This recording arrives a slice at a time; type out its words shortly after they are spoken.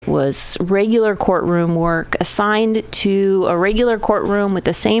was regular courtroom work assigned to a regular courtroom with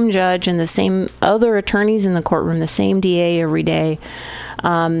the same judge and the same other attorneys in the courtroom, the same DA every day.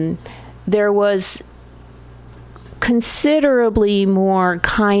 There was considerably more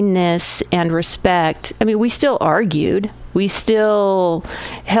kindness and respect. I mean, we still argued. We still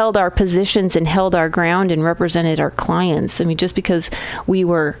held our positions and held our ground and represented our clients. I mean, just because we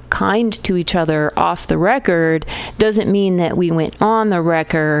were kind to each other off the record doesn't mean that we went on the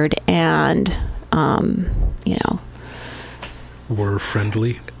record and, were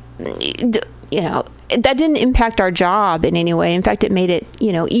friendly. That didn't impact our job in any way. In fact, it made it,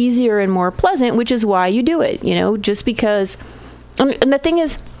 easier and more pleasant, which is why you do it, just because. And the thing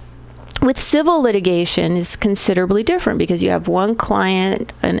is, with civil litigation is considerably different because you have one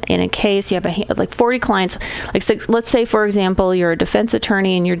client in a case, you have like 40 clients. Like, so let's say, for example, you're a defense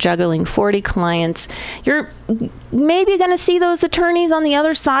attorney and you're juggling 40 clients. You're maybe going to see those attorneys on the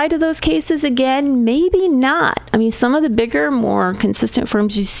other side of those cases again. Maybe not. I mean, some of the bigger, more consistent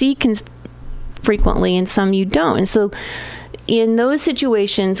firms you see frequently and some you don't. And so in those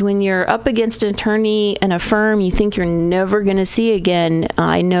situations, when you're up against an attorney in a firm you think you're never going to see again,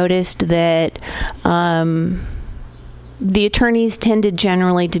 I noticed that the attorneys tended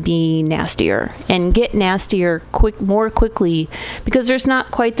generally to be nastier and get nastier more quickly because there's not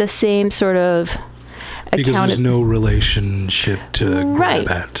quite the same sort of because there's no relationship to grab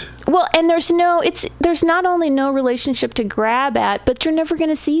at. Well, and there's not only no relationship to grab at, but you're never going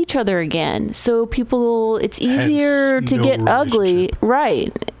to see each other again. So it's easier to get ugly.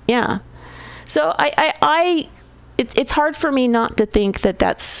 Right. Yeah. So it's hard for me not to think that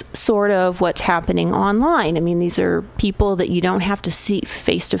that's sort of what's happening online. I mean, these are people that you don't have to see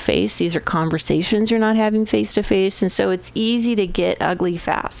face to face. These are conversations you're not having face to face. And so it's easy to get ugly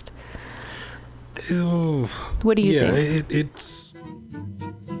fast. What do you think? It's...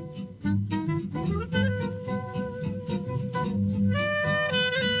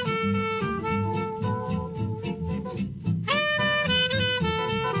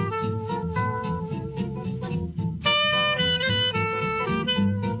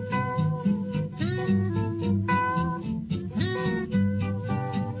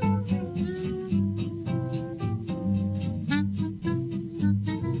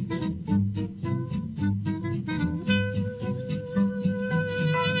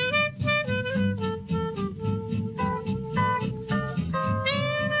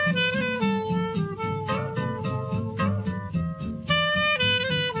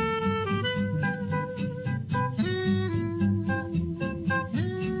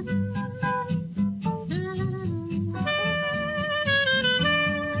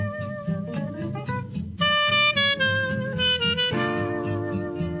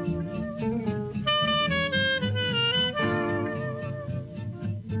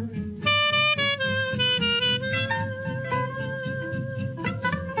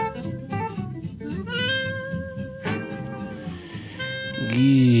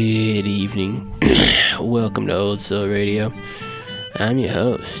 Good evening. Welcome to OldSoulRadio. I'm your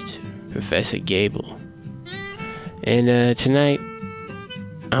host, Professor Gable. And tonight,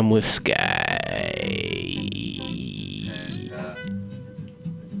 I'm with Sky.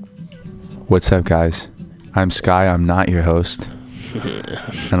 What's up, guys? I'm Sky. I'm not your host.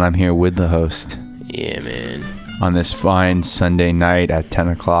 And I'm here with the host. Yeah, man. On this fine Sunday night at 10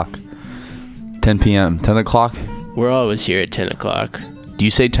 o'clock. 10 p.m. 10 o'clock? We're always here at 10 o'clock. Do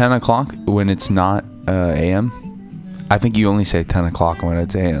you say 10 o'clock when it's not a.m.? I think you only say 10 o'clock when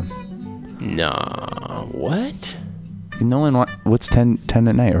it's a.m. Nah, what? No one what's 10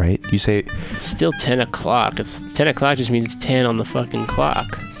 at night, right? You say... Still 10 o'clock. 10 o'clock just means it's 10 on the fucking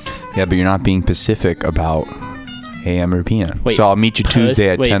clock. Yeah, but you're not being specific about a.m. or p.m. Wait, so I'll meet you Tuesday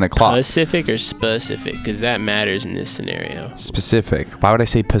at 10 o'clock. Pacific or specific? Because that matters in this scenario. Specific. Why would I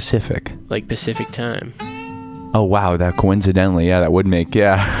say Pacific? Like Pacific time. Oh, wow. That coincidentally, yeah, that would make,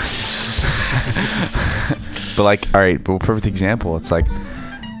 yeah. But like, all right, but perfect example. It's like,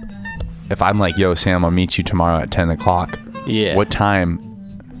 if I'm like, yo, Sam, I'll meet you tomorrow at 10 o'clock. Yeah. What time?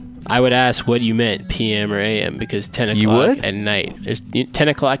 I would ask what you meant, PM or AM, because 10 o'clock you would? At night. There's 10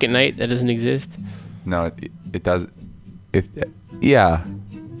 o'clock at night, that doesn't exist? No, it does. Yeah.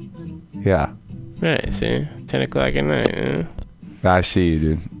 Yeah. Right, see? 10 o'clock at night, yeah. I see you,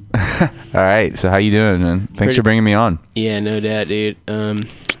 dude. All right, so how you doing, man? Thanks for bringing me on. Yeah, no doubt, dude. I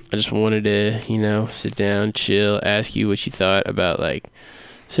just wanted to, sit down, chill, ask you what you thought about like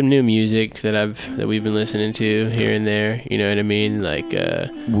some new music that we've been listening to here and there. You know what I mean? Like,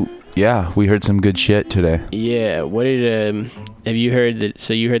 Yeah, we heard some good shit today. Yeah, what did have you heard that?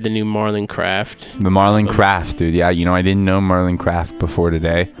 So you heard the new Marlon Craft? The Marlon Craft, dude. Yeah, you know, I didn't know Marlon Craft before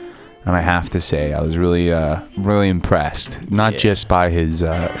today, and I have to say I was really really impressed. Not just by his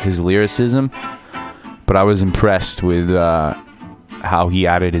lyricism, but I was impressed with how he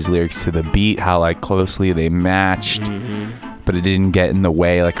added his lyrics to the beat, how like closely they matched. But it didn't get in the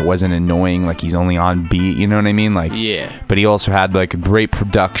way, like it wasn't annoying, like he's only on beat, you know what I mean? Like, yeah. But he also had like a great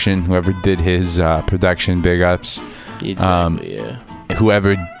production. Whoever did his production, big ups. Exactly,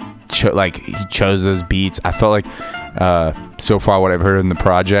 Whoever he chose those beats. I felt like so far what I've heard in the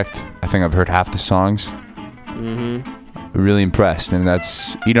project, I think I've heard half the songs. Really impressed, and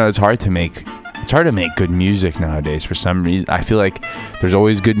that's, you know, it's hard to make good music nowadays for some reason. I feel like there's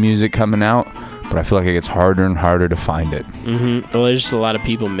always good music coming out, but I feel like it gets harder and harder to find it. Well, there's just a lot of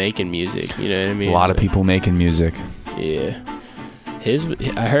people making music, you know what I mean? A lot of people making music. Yeah.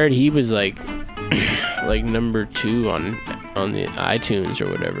 I heard he was like like number 2 on the iTunes or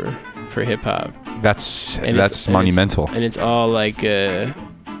whatever for hip hop. That's monumental. And it's all like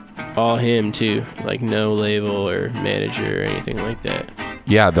all him too, like no label or manager or anything like that.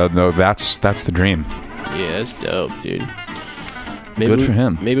 Yeah, that's the dream. Yeah, that's dope, dude. Good for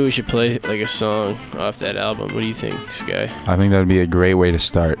him. Maybe we should play like a song off that album. What do you think, Sky? I think that would be a great way to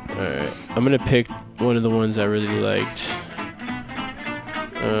start. All right, I'm gonna pick one of the ones I really liked.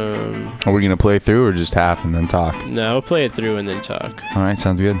 Are we gonna play through or just half and then talk? No, we'll play it through and then talk. All right,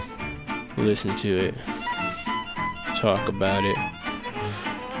 sounds good. Listen to it. Talk about it.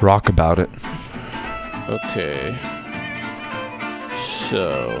 Rock about it. Okay.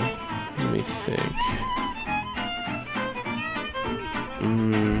 So, let me think.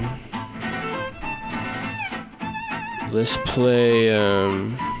 Let's play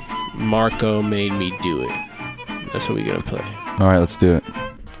Marco Made Me Do It. That's what we're gonna play. All right, let's do it.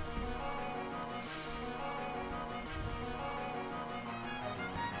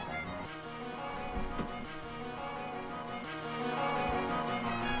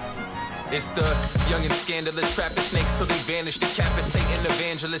 It's the young and scandalous, trapping snakes till they vanish, decapitating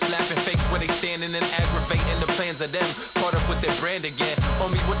evangelists, laughing fakes where they standing and aggravating the plans of them, caught up with their brand again.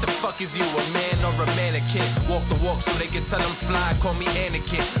 Homie, what the fuck is you, a man or a mannequin? Walk the walk so they can tell them fly, call me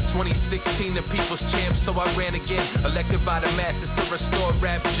Anakin. 2016, the people's champ, so I ran again. Elected by the masses to restore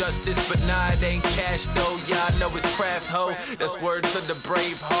rap justice, but nah, it ain't cash though, y'all know it's craft, ho. That's words of the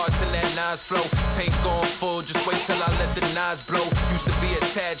brave hearts and that Nas flow. Tank going full, just wait till I let the Nas blow. Used to be a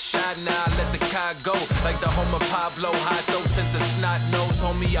tad shy, now I let the car go, like the home of Pablo. Hot though since a snot nose,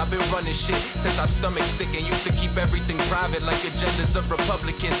 homie, I've been running shit since I stomach sick and used to keep everything private like agendas of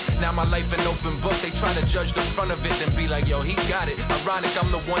Republicans. Now my life an open book, they try to judge the front of it and be like, yo, he got it. Ironic, I'm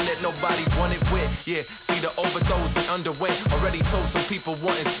the one that nobody wanted with. Yeah, see the overdose we underwent. Already told some people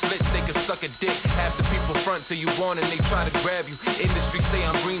wanting splits, they could suck a dick. Half the people front till you want and they try to grab you. Industry say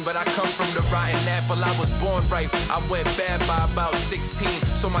I'm green, but I come from the rotten apple. I was born ripe, I went bad by about 16,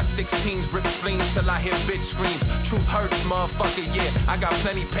 so my 16 rip spleens till I hear bitch screams. Truth hurts, motherfucker, yeah, I got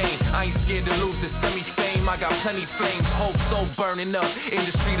plenty pain. I ain't scared to lose this semi-fame. I got plenty flames, whole soul burning up.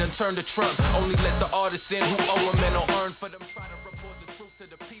 Industry done turned to Trump. Only let the artists in who owe them and don't earn for them. Try to report the truth to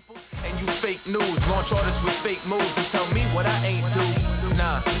the people. And you fake news, launch artists with fake moves and tell me what I ain't do.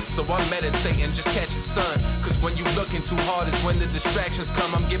 Nah, so I'm meditating, just catch the sun. Cause when you looking too hard is when the distractions come.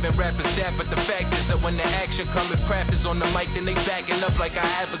 I'm giving rappers that, but the fact is that when the action come, if craft is on the mic, then they backing up like I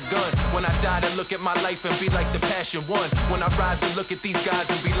have a gun. When I die to look at my life and be like the passion one. When I rise to look at these guys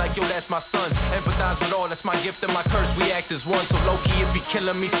and be like, yo, that's my sons. Empathize with all, that's my gift and my curse. We act as one, so low-key it be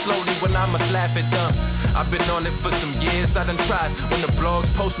killing me slowly when I must laugh at them. I've been on it for some years, I done tried. When the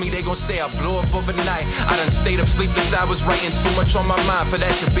blogs post me, they gon' say I blew up overnight. I done stayed up sleepless hours writing too much on my mind for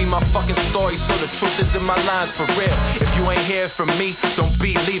that to be my fucking story. So the truth is in my lines, for real. If you ain't hear from me, don't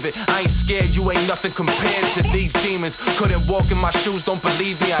believe it. I ain't scared, you ain't nothing compared to these demons. Couldn't walk in my shoes, don't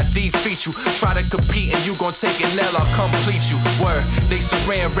believe me, I defeat you. Try to compete and you gon' take an L, I'll complete you. Word, they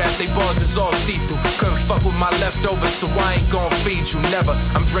saran wrap, they bars is all see-through. Couldn't fuck with my leftovers, so I ain't gon' feed you, never.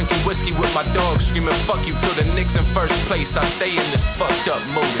 I'm drinking whiskey with my dog, screaming fuck you till the Knicks in first place. I stay in this fucked up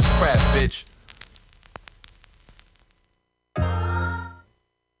mood, it's crap, bitch.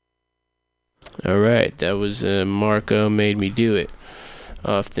 Alright, that was Marco Made Me Do It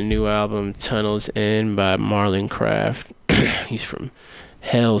off the new album Tunnels End by Marlon Craft. He's from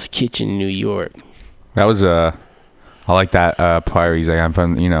Hell's Kitchen, New York. That was I like that part. He's like, I'm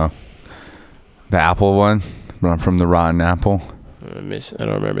from, you know, the apple one, but I'm from the rotten apple. I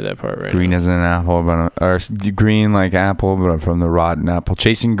don't remember that part right Green now. as an apple, but or green like apple, but I'm from the rotten apple.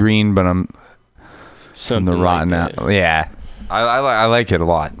 Chasing green, but I'm from the rotten apple. Yeah, I like it a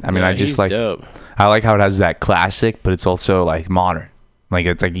lot. I mean, I just like dope. I like how it has that classic, but it's also like modern. Like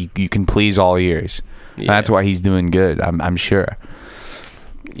it's like you can please all ears. Yeah. That's why he's doing good. I'm sure.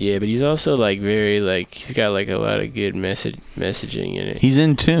 Yeah, but he's also like very like he's got like a lot of good messaging in it. He's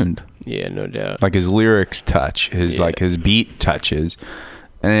in tuned. Yeah, no doubt. Like his lyrics touch, like his beat touches,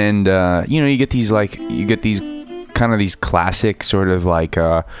 and you get these kind of these classic sort of like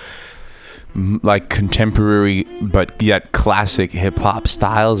contemporary but yet classic hip hop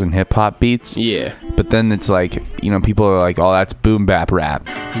styles and hip hop beats. Yeah. But then it's like, people are like, oh, that's boom bap rap.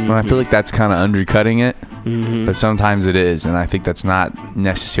 And I feel like that's kind of undercutting it. But sometimes it is, and I think that's not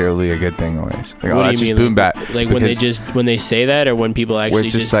necessarily a good thing always. Like, what that's do you just mean? boom bap. Like when they say that, or when people actually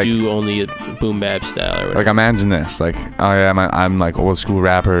just like, do only a boom bap style or whatever. Like imagine this, like, oh yeah, I'm like old school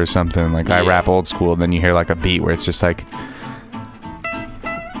rapper or something. Like I rap old school, and then you hear like a beat where it's just like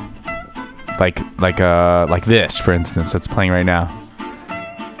this, for instance, that's playing right now.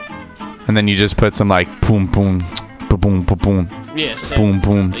 And then you just put some like boom boom boom boom boom. Yeah, boom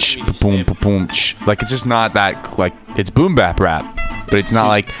boom boom boom. Like it's just not that, like, it's boom bap rap, but it's not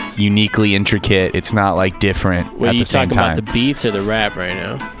like uniquely intricate. It's not like different at the same time. Are you talking about the beats or the rap right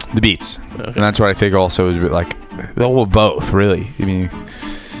now? The beats. Okay. And that's what I think also is like, well, both really. I mean,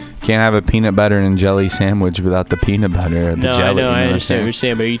 can't have a peanut butter and jelly sandwich without the peanut butter and the jelly. I understand what you're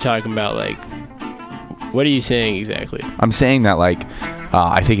saying, but are you talking about like, what are you saying exactly? I'm saying that like,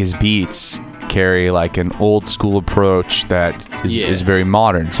 I think his beats carry like an old school approach that is very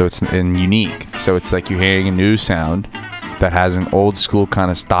modern, so it's and unique. So it's like you're hearing a new sound that has an old school kind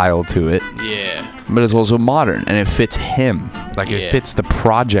of style to it. Yeah. But it's also modern, and it fits him. Like it fits the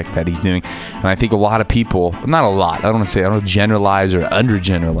project that he's doing. And I think a lot of people, not a lot, I don't generalize or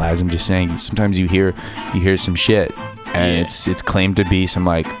undergeneralize. I'm just saying sometimes you hear some shit and it's claimed to be some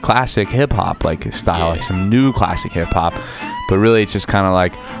like classic hip hop like style, like some new classic hip hop, but really it's just kind of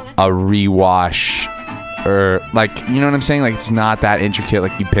like a rewash, or like, you know what I'm saying? Like it's not that intricate.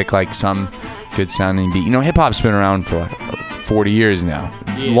 Like you pick like some good sounding beat. Hip hop's been around for like 40 years now,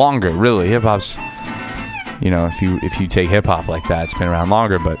 longer really. Hip hop's, if you take hip hop like that, it's been around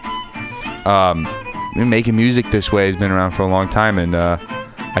longer. But making music this way has been around for a long time, and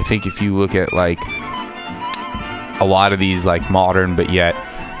I think if you look at like a lot of these like modern but yet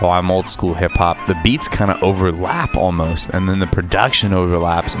I'm old school hip hop, the beats kind of overlap almost, and then the production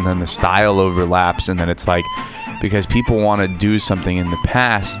overlaps, and then the style overlaps, and then it's like, because people want to do something in the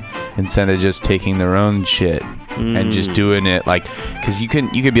past instead of just taking their own shit and just doing it, like, because you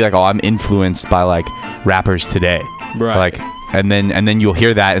could be like, oh, I'm influenced by like rappers today, right? Like, and then you'll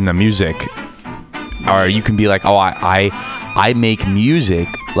hear that in the music, or you can be like, oh, I make music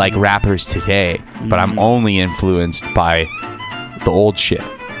like rappers today, but I'm only influenced by the old shit.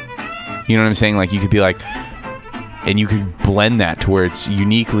 You know what I'm saying? Like you could be like, and you could blend that to where it's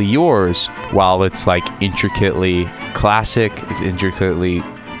uniquely yours while it's like intricately classic, it's intricately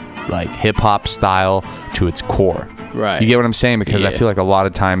like hip hop style to its core. Right. You get what I'm saying? Because I feel like a lot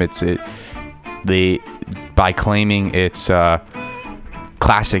of time by claiming it's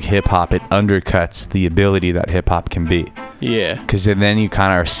classic hip hop, it undercuts the ability that hip hop can be. Yeah. Because then you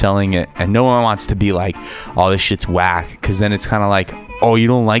kind of are selling it, and no one wants to be like, oh, this shit's whack. Because then it's kind of like, oh, you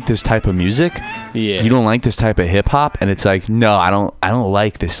don't like this type of music? Yeah. You don't like this type of hip hop? And it's like, no, I don't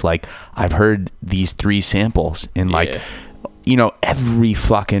like this. Like, I've heard these 3 samples in like, every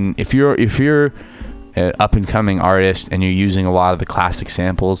fucking, if you're an up and coming artist and you're using a lot of the classic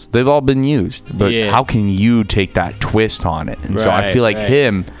samples, they've all been used. But how can you take that twist on it? And so I feel like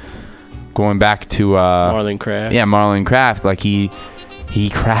him, going back to Marlon Craft. Yeah, Marlon Craft, like he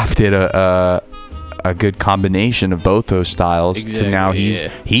crafted a good combination of both those styles. Exactly, so now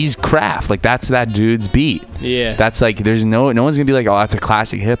he's Craft. Like that's that dude's beat. Yeah. That's like, there's no one's gonna be like, oh, that's a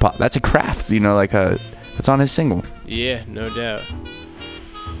classic hip hop. That's a Craft, like that's on his single. Yeah, no doubt.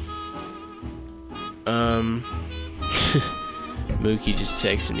 Mookie just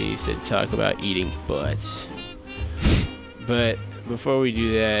texted me. He said, talk about eating butts. But before we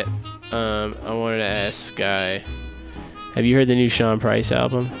do that, I wanted to ask Sky, have you heard the new Sean Price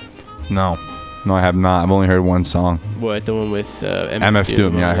album? No, I have not. I've only heard one song. What, the one with MF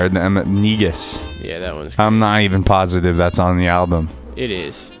Doom? Yeah, I heard the Negus. Yeah, that one's great. I'm not even positive that's on the album. It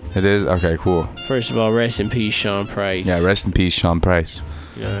is. It is? Okay, cool. First of all, rest in peace, Sean Price. Yeah, rest in peace, Sean Price.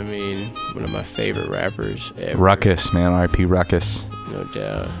 You know what I mean? One of my favorite rappers ever. Ruckus, man. R.I.P. Ruckus. No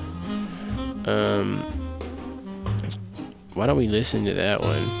doubt. Why don't we listen to that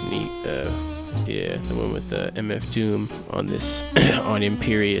one? The one with MF Doom on this on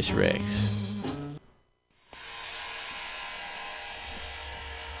Imperious Rex.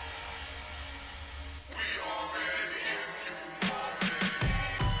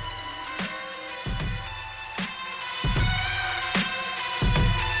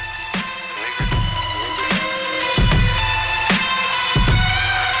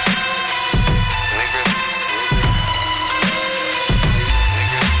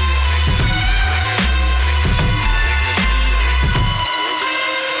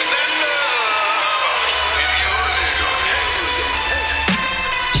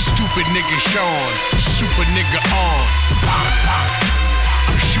 Stupid nigga Sean, super nigga on. Pop, pop.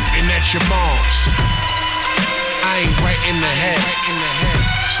 I'm shooting at your moms. I ain't right in the head.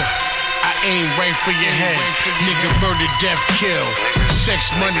 So, I aim right for your head. Nigga murder, death, kill.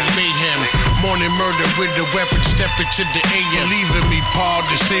 Sex, money, mayhem. Morning murder with the weapon, step into the AM. Leaving me, Paul,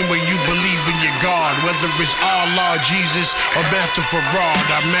 the same way you believe in your God. Whether it's Allah, Jesus, or Master Farad,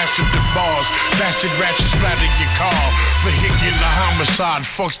 I mastered the bars. Bastard ratchet splatter your car. Vehicular homicide,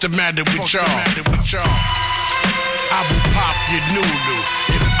 fuck's the matter with y'all? I will pop your noodle.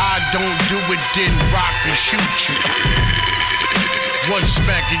 If I don't do it, then rock and shoot you. One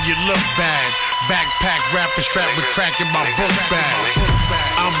smack and you look bad. Backpack rapper strapped with crack in my book bag.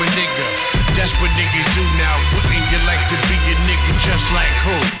 I'm a nigga, that's what niggas do now. Wouldn't you like to be a nigga just like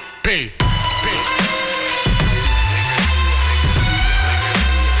who? P.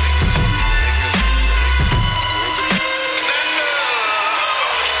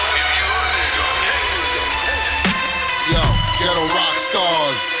 Ghetto rock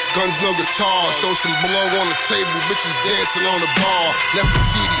stars, guns no guitars, throw some blow on the table, bitches dancing on the bar.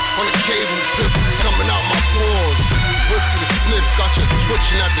 Nefertiti on the cable, piff coming out my pores. Whip for the sniff, got you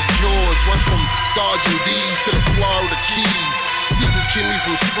twitching at the jaws. Went from dodging D's to the Florida Keys. Secrets keep me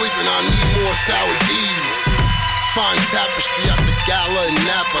from sleeping, I need more sour D's. Fine tapestry at the gala in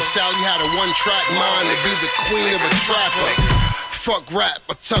Napa. Sally had a one-track mind to be the queen of a trapper. Fuck rap,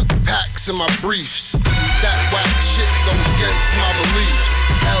 I tuck packs in my briefs. That whack shit go against my beliefs.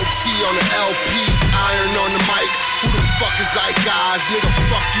 LT on the LP, iron on the mic. Who the fuck is I guys? Nigga,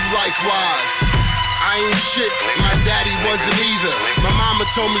 fuck you likewise. I ain't shit, my daddy wasn't either. My mama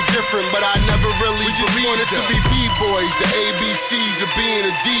told me different, but I never really believed. We just wanted to be B-boys, the ABCs of being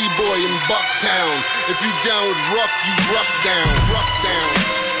a D-boy in Bucktown. If you down with ruck, you ruck down, ruck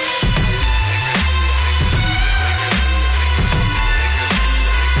down.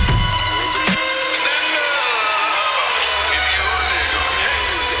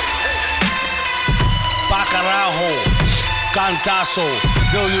 Bacarajo, cantazo,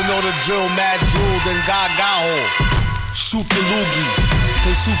 though you know the drill, mad drool, then gagajo. Shoot the loogie,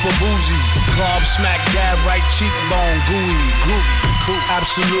 they super bougie. Glob smack, dab, right cheekbone, gooey, groovy,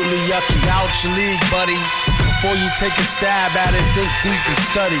 absolutely yucky. Out your league, buddy. Before you take a stab at it, think deep and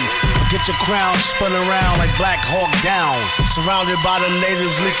study. Or get your crown spun around like Black Hawk Down. Surrounded by the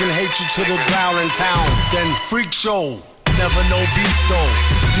natives leaking hatred to the ground in town. Then freak show. Never no beef though.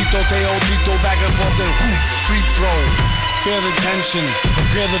 Tito Teo, Tito back and forth and whoosh, street throw. Fear the tension,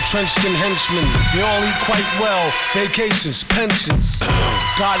 prepare the trench-skin henchmen. They all eat quite well, vacations, pensions.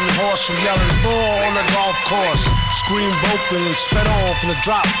 Garden horse from yelling four on the golf course. Scream broken and sped off in a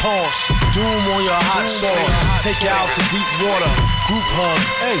drop Porsche. Doom on your hot sauce, take you out to deep water. Group hug,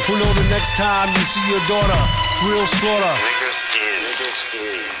 hey, who know the next time you see your daughter? Real slaughter. Niggas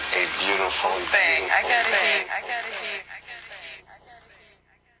is a beautiful thing. I gotta hear.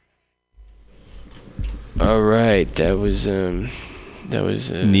 All right, that was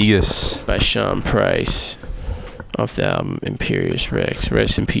Negus by Sean Price off the album Imperious Rex.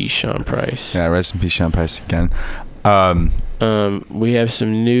 Rest in peace, Sean Price. Yeah, rest in peace, Sean Price again. We have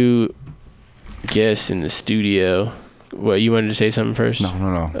some new guests in the studio. What, you wanted to say something first?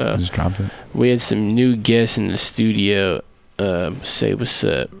 No. Just dropped it. We had some new guests in the studio. Say what's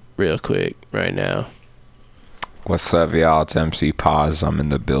up real quick right now. What's up, y'all? It's MC Paz. I'm in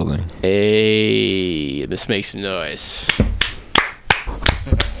the building. Hey, let's make some noise.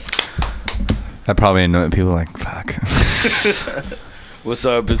 That probably annoyed people like, fuck. What's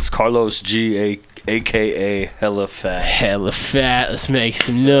up? It's Carlos G, a.k.a. Hella Fat. Hella Fat. Let's make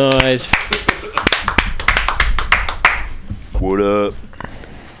some noise. What up?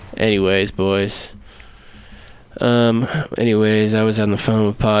 Anyways, boys. I was on the phone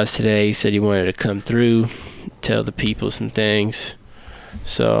with Paz today. He said he wanted to come through, tell the people some things.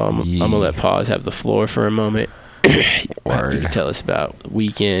 So I'm gonna let Paz have the floor for a moment. You can tell us about the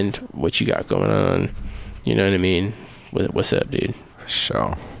weekend, what you got going on. You know what I mean? What's up, dude? For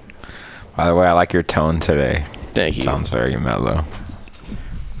sure. By the way, I like your tone today. Thank you. Sounds very mellow.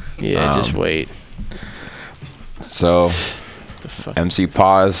 Yeah, just wait. So, MC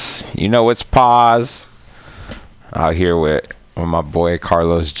Paz, you know it's Paz. Out here with my boy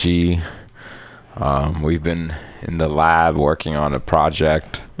Carlos G. We've been in the lab working on a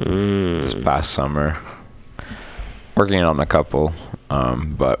project this past summer. Working on a couple,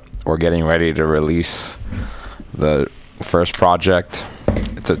 but we're getting ready to release the first project.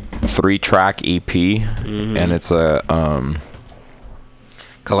 It's a 3-track EP, and it's a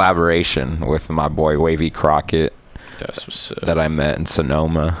collaboration with my boy Wavy Crockett. That's what's up. That I met in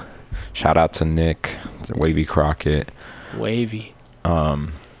Sonoma. Shout out to Nick, Wavy Crockett. Wavy.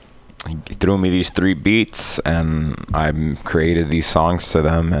 he threw me these 3 beats, and I created these songs to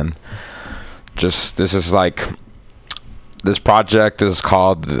them. And just this project is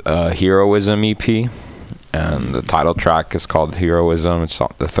called Heroism EP, and the title track is called Heroism. It's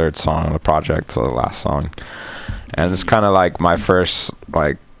the 3rd song on the project, so the last song. And it's kind of like my first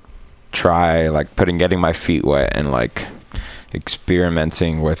like try, like getting my feet wet and like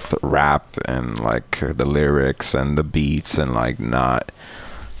experimenting with rap and like the lyrics and the beats, and like not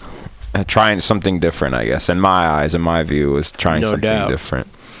trying something different, I guess. In my eyes, in my view, was trying something different.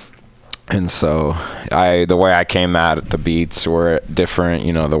 And so the way I came at the beats were different,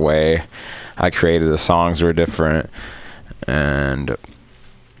 you know, the way I created the songs were different. And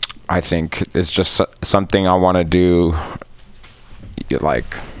I think it's just something I want to do,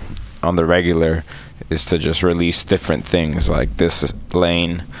 like on the regular, is to just release different things. Like this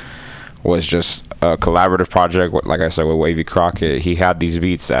lane was just a collaborative project, like I said, with Wavy Crockett. He had these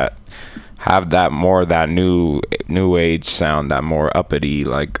beats that have that new age sound, that more uppity,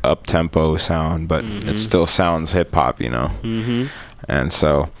 like up tempo sound, but it still sounds hip hop, you know. And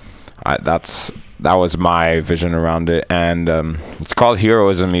so that was my vision around it. And it's called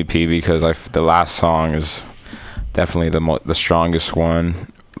Heroism EP because the last song is definitely the strongest one.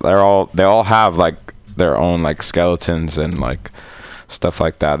 They all have like their own like skeletons and like stuff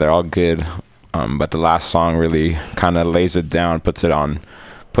like that. They're all good, but the last song really kind of lays it down,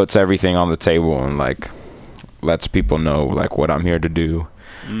 puts everything on the table, and like lets people know like what I'm here to do,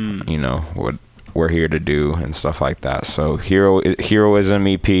 you know, what we're here to do and stuff like that. So Heroism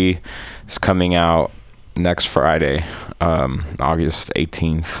EP is coming out next Friday, August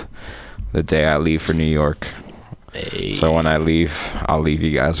 18th, the day I leave for New York. Hey. So when I leave, I'll leave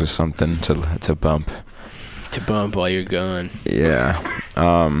you guys with something to bump. To bump while you're gone. Yeah.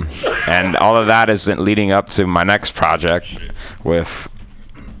 And all of that is leading up to my next project with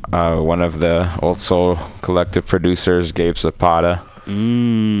one of the Old Soul Collective producers, Gabe Zapata.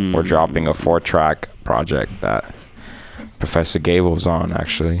 We're dropping a 4-track project that Professor Gable's on,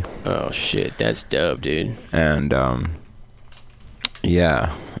 actually. Oh shit, that's dope, dude. And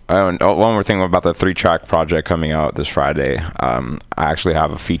yeah. One more thing about the 3-track project coming out this Friday. I actually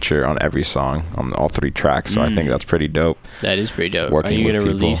have a feature on every song on all 3 tracks, so I think that's pretty dope. That is pretty dope. Are you gonna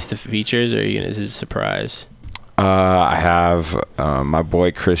release the features, or are you gonna? Is it a surprise? I have my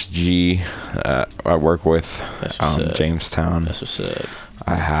boy Chris G. I work with Jamestown. That's what's up.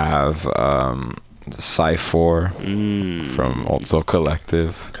 I have Cy4 from Old Soul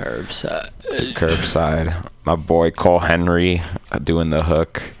Collective. Curbside. My boy Cole Henry doing the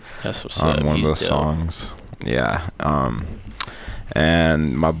hook. That's what's up. On one of the songs. Yeah.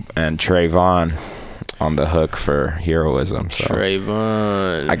 And Trayvon on the hook for Heroism. So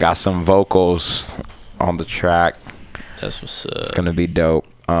Trayvon. I got some vocals on the track. That's what's up. It's gonna be dope.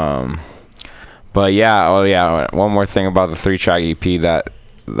 But yeah, one more thing about the 3-track EP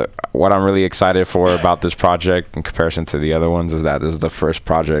what I'm really excited for about this project in comparison to the other ones is that this is the first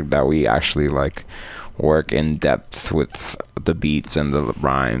project that we actually like work in depth with the beats and the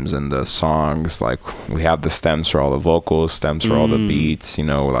rhymes and the songs. Like we have the stems for all the vocals, stems for all the beats, you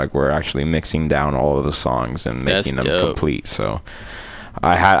know, like we're actually mixing down all of the songs and making them complete. So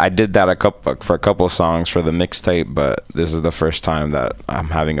I did that for a couple of songs for the mixtape, but this is the first time that I'm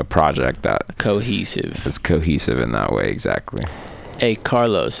having a project that is cohesive in that way. Exactly. Hey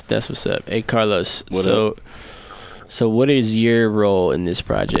Carlos, that's what's up. Hey Carlos, so what is your role in this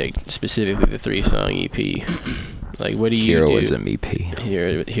project, specifically the 3-song EP? Like, what do you Heroism do?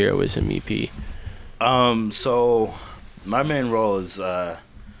 Heroism EP. So my main role is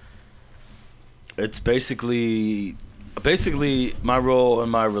it's basically my role in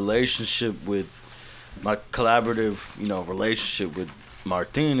my relationship with my collaborative, relationship with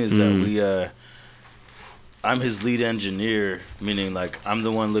Martin is that I'm his lead engineer, meaning like I'm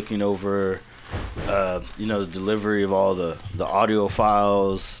the one looking over, the delivery of all the audio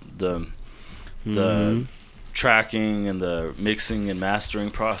files, the tracking and the mixing and mastering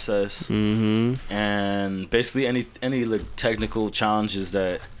process, and basically any like technical challenges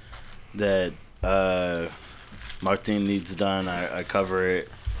that Martin needs done, I cover it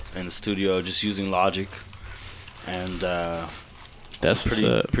in the studio just using Logic, and that's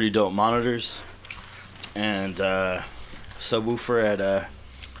pretty dope monitors. And subwoofer at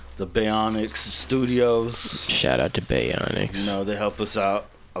the Bayonics Studios. Shout out to Bayonics. They help us out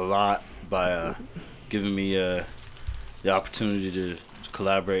a lot by giving me the opportunity to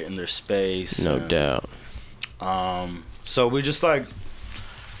collaborate in their space. No doubt. So we just like,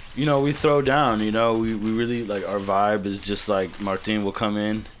 we throw down. We really like, our vibe is just like Martin will come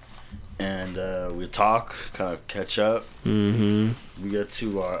in and we talk, kind of catch up. We get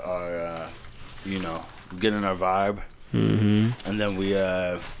to our you know, get in our vibe. And then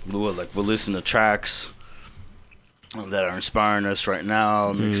we'll listen to tracks that are inspiring us right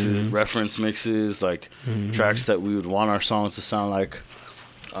now, mixes, reference mixes, like tracks that we would want our songs to sound like,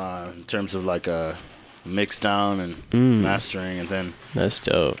 in terms of like a mix down and mastering. And then that's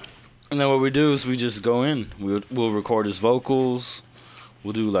dope. And then what we do is we just go in. We'll record his vocals.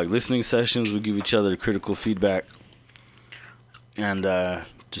 We'll do like listening sessions. We'll give each other critical feedback, and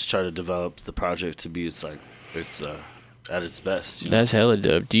just try to develop the project to be it's at its best. You know? That's hella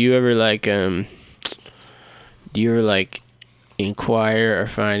dope. Do you ever inquire or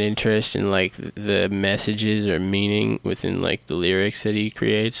find interest in like the messages or meaning within like the lyrics that he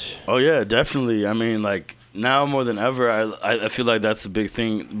creates? Oh yeah, definitely. I mean, like now more than ever, I feel like that's a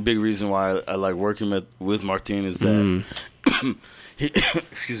big reason why I like working with Martin is that he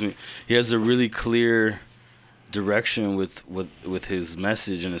has a really clear direction with his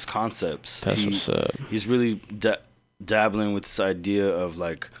message and his concepts. That's what's up. He's really dabbling with this idea of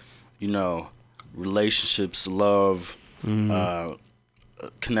like, you know, relationships, love,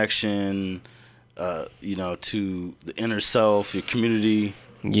 connection, you know, to the inner self, your community.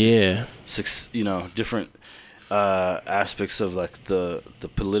 Yeah. You know, different aspects of like the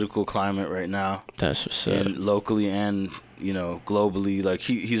political climate right now. That's what's up. And locally and, you know, globally. Like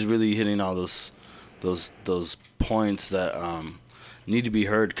he's really hitting all those points that need to be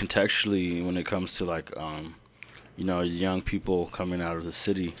heard contextually when it comes to like you know, young people coming out of the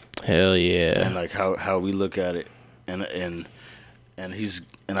city. Hell yeah. And like how we look at it, and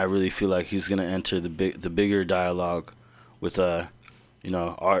I really feel like he's gonna enter the bigger dialogue with you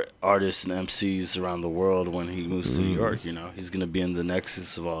know, artists and MCs around the world when he moves to New York. You know, he's gonna be in the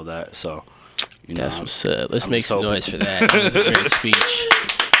nexus of all that. So, you know, that's what's up. Let's make some noise for that. That was a great speech.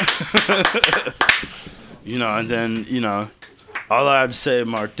 You know, and then, you know, all I have to say,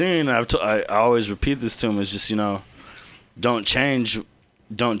 Martin, I always repeat this to him, is just, you know, don't change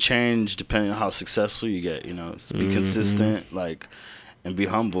depending on how successful you get. You know, be consistent, like, and be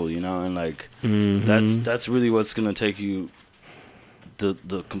humble. You know, and like that's really what's gonna take you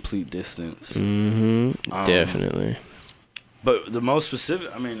the complete distance. Definitely. But the most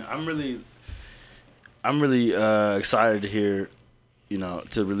specific, I mean, I'm really excited to hear, you know,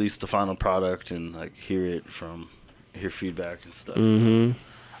 to release the final product and like hear feedback and stuff.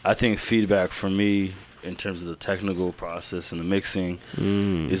 I think feedback for me in terms of the technical process and the mixing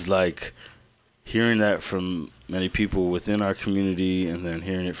is like hearing that from many people within our community, and then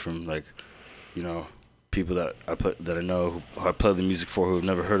hearing it from like, you know, people that I know who I play the music for who have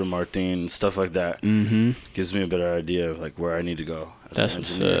never heard of Martin and stuff like that. Gives me a better idea of like where I need to go as that's an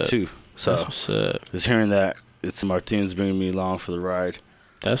engineer too. So that's what's up. Just hearing that it's Martin's bringing me along for the ride.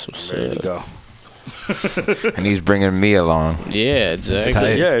 That's what's ready to go. And he's bringing me along. Yeah,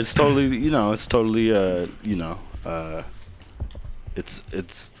 exactly. Yeah, it's totally, you know, it's totally, you know,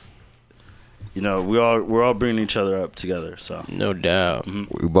 it's, you know, we're all bringing each other up together. So no doubt,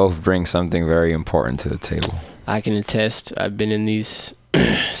 we both bring something very important to the table. I can attest. I've been in these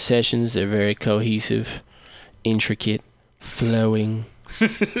sessions. They're very cohesive, intricate, flowing.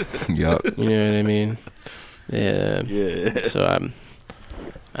 Yup. You know what I mean? Yeah. Yeah. So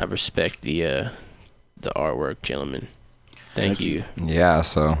I respect the artwork, gentlemen. Thank you. Yeah,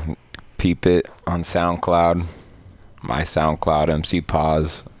 so peep it on SoundCloud, my SoundCloud, MC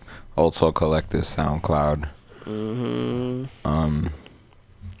Pause, Old Soul Collective SoundCloud.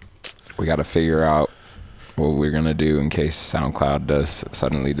 We got to figure out what we're gonna do in case SoundCloud does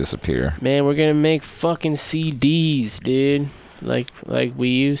suddenly disappear. Man, we're gonna make fucking CDs, dude. Like we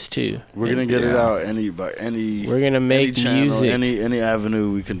used to. We're gonna get it out any. We're gonna make channel, music. any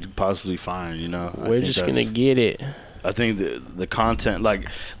avenue we can possibly find. You know. We're just gonna get it. I think the content, like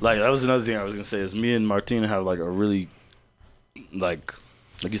that was another thing I was gonna say, is me and Martina have like a really like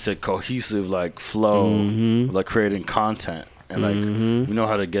you said, cohesive like flow, like creating content, and like we know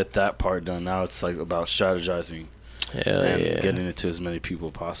how to get that part done. Now it's like about strategizing and getting it to as many people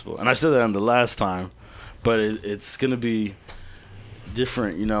as possible. And I said that on the last time, but it's gonna be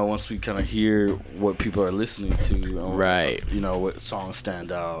different, you know, once we kind of hear what people are listening to, right? You know, what songs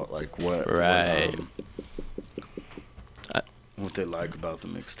stand out, like what they like about the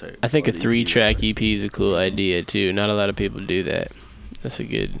mixtape. I think a 3-track EP is a cool idea too. Not a lot of people do that. That's a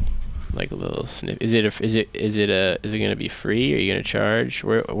good, like a little snip. Is it gonna be free? Are you gonna charge?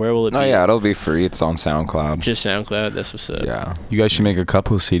 Where will it be? No, yeah, it'll be free. It's on SoundCloud. Just SoundCloud. That's what's up. Yeah. You guys should make a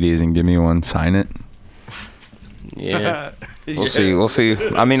couple of CDs and give me one. Sign it. Yeah. We'll see.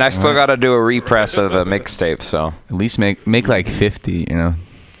 I mean, I still got to do a repress of the mixtape, so at least make like 50, you know.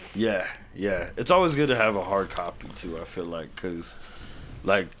 Yeah. It's always good to have a hard copy too, I feel like, cuz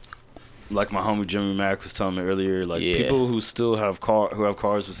like my homie Jimmy Mack was telling me earlier, like people who still have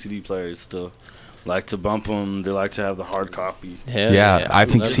cars with CD players still like to bump them. They like to have the hard copy. Hell yeah, I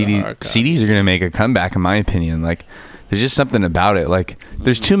think CDs are gonna make a comeback, in my opinion. Like, there's just something about it. Like,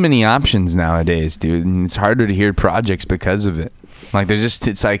 there's too many options nowadays, dude, and it's harder to hear projects because of it. Like,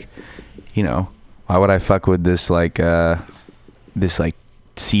 it's like, you know, why would I fuck with this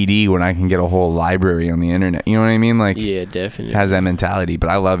CD when I can get a whole library on the internet? You know what I mean? Like, yeah, definitely. It has that mentality, but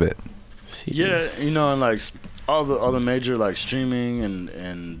I love it. Yeah, you know, and like all the major like streaming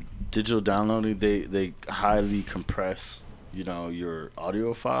and digital downloading, they highly compress, you know, your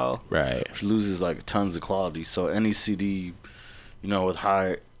audio file, right, which loses like tons of quality. So any CD, you know, with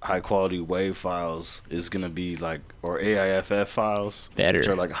high quality WAV files is gonna be like, or AIFF files, better, which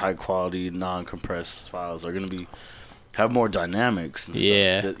are like high quality non-compressed files, are gonna have more dynamics and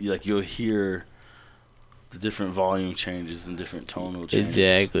stuff. Like, you'll hear the different volume changes and different tonal changes.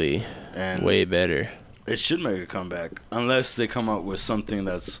 Exactly. And way better. It should make a comeback, unless they come up with something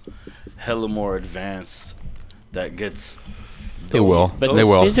that's hella more advanced that gets... It will. But the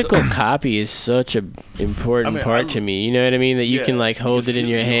physical copy is such a important part to me. You know what I mean? That you can like hold it in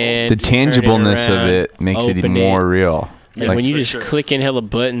your hand. The tangibleness of it makes it even more real. And like, when you just click in hella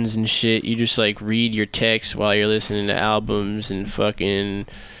buttons and shit, you just like read your text while you're listening to albums and fucking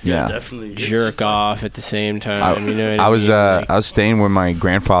definitely jerk off at the same time. You know what I mean? I was staying with my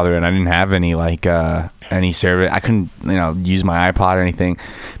grandfather, and I didn't have any like any service. I couldn't use my iPod or anything,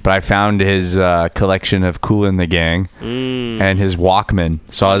 but I found his collection of Kool and the Gang and his Walkman.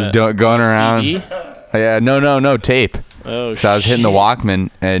 So I was going around. Yeah, no tape. Oh, so I was hitting the Walkman,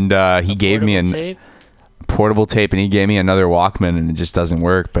 and he gave me a portable tape, and he gave me another Walkman, and it just doesn't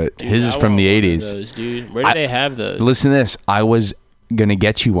work. But his is from the 80s. Those, dude. Where do they have those? Listen to this. I was gonna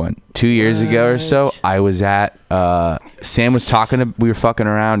get you one 2 years ago or so. I was at Sam was we were fucking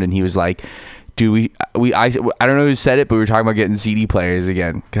around, and he was like, dude, I don't know who said it, but we were talking about getting CD players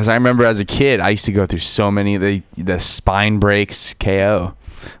again, because I remember as a kid I used to go through so many of the Spine Breaks KO,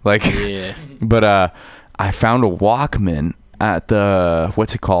 like, but I found a Walkman at the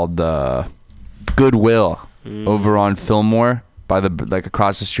the Goodwill over on Fillmore by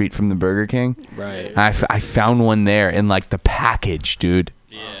across the street from the Burger King. Right. I found one there in like the package, dude.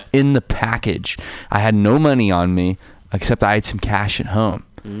 Yeah. In the package. I had no money on me except I had some cash at home.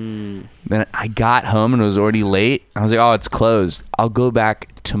 Then I got home and it was already late. I was like, oh, it's closed. I'll go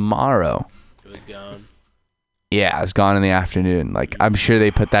back tomorrow. It was gone. Yeah, it was gone in the afternoon. Like, I'm sure they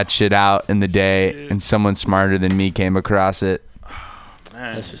put that shit out in the day, and someone smarter than me came across it.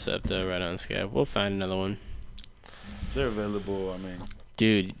 That's what's up, though. Right on, Skype. We'll find another one. They're available, I mean.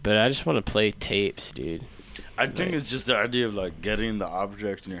 Dude, but I just want to play tapes, dude. I think it's just the idea of like getting the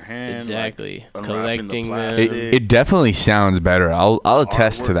object in your hand. Exactly. Like, collecting them. It definitely sounds better. I'll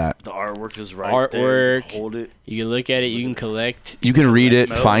attest to that. The artwork is right Artwork. there. You can hold it. You can look at it. You can collect. You can read it,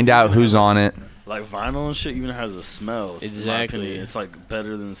 find out who's on it. Like vinyl and shit even has a smell. Exactly. It's like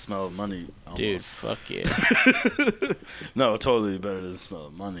better than the smell of money. Almost. Dude, fuck yeah. No, totally better than the smell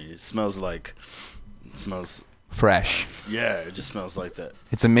of money. It smells fresh. Yeah, it just smells like that.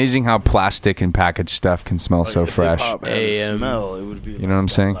 It's amazing how plastic and packaged stuff can smell so fresh. Smell, it would be. You know what I'm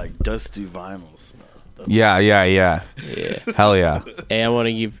saying? Like dusty vinyl smell. Yeah. Hell yeah. Hey, I want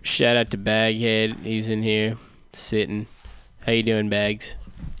to give shout out to Baghead. He's in here sitting. How you doing, Bags?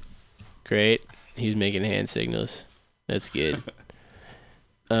 Great. He's making hand signals. That's good.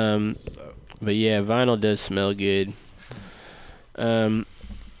 But yeah, vinyl does smell good. I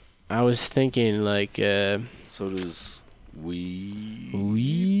was thinking like so does weed.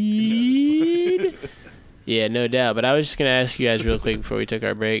 Yeah, no doubt. But I was just gonna ask you guys real quick before we took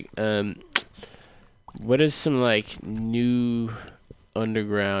our break. What is some like new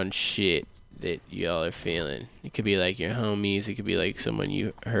underground shit that y'all are feeling? It could be like your homies. It could be like someone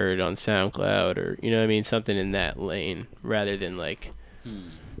you heard on SoundCloud, or you know what I mean, something in that lane, rather than like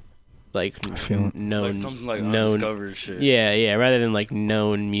known, like something like undiscovered shit. Yeah, rather than like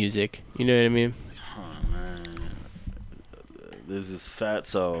known music. You know what I mean? Oh man, there's this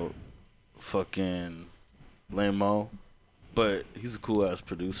Fatso, fucking lame-o, but he's a cool ass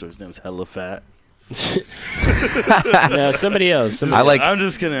producer. His name's Hella Fat. No, somebody else. I'm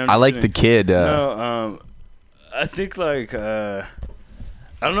just kidding. I like the kid. No, I think like I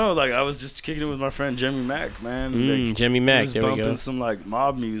don't know. Like I was just kicking it with my friend Jimmy Mack, man. Like, Jimmy Mack. He there was we go. bumping some like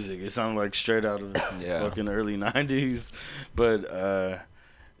mob music. It sounded like straight out of fucking early '90s, but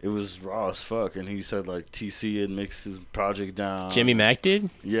it was raw as fuck. And he said like TC had mixed his project down. Jimmy Mack did?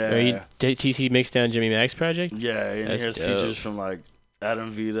 Yeah. Or TC mixed down Jimmy Mack's project? Yeah, and That's he has dope. features from like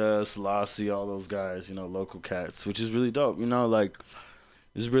Adam Vita, Selassie, all those guys, you know, local cats, which is really dope. You know, like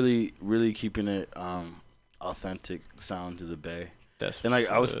Just really, really keeping it authentic sound to the Bay. And like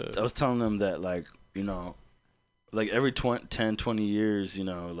I was telling them that, like, you know, like every 10, 20 years, you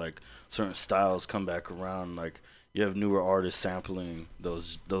know, like certain styles come back around. Like you have newer artists sampling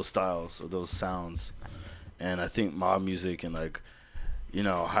those styles or those sounds. And I think mob music and, like, you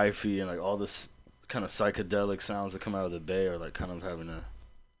know, hyphy and like all this kind of psychedelic sounds that come out of the Bay are like kind of having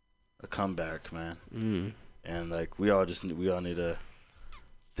a comeback, man. And like we all need to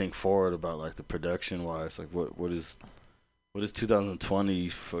think forward about like the production wise, like what is 2020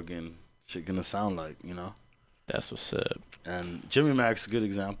 fucking shit gonna sound like, you know? That's what's up. And Jimmy Mac's a good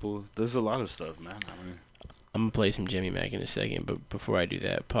example. There's a lot of stuff, man. I mean, I'm gonna play some Jimmy Mac in a second, but before I do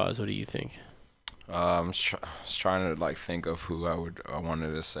that, pause. What do you think? I was trying to like think of who I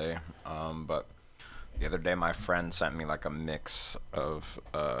wanted to say, but the other day my friend sent me like a mix of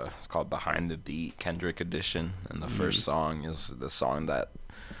it's called Behind the Beat Kendrick edition, and the first song is the song that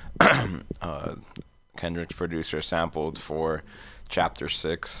Kendrick's producer sampled for Chapter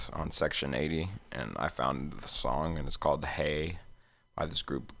 6 on Section 80, and I found the song, and it's called Hey by this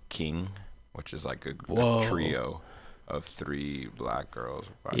group King, which is like a trio of 3 black girls.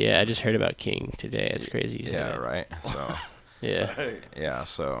 Yeah, I just heard about King today. That's crazy. Yeah, right. So yeah.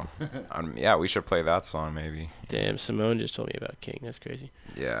 So we should play that song maybe. Damn, Simone just told me about King. That's crazy.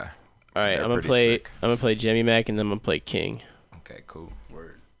 Yeah. All right, I'm gonna play Jimmy Mac, and then I'm gonna play King. Okay, cool.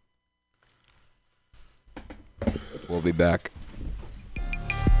 Word. We'll be back.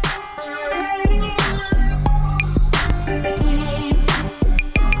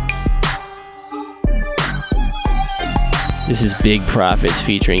 This is Big Profits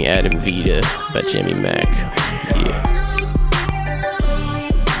featuring Adam Vita by Jimmy Mac. Yeah.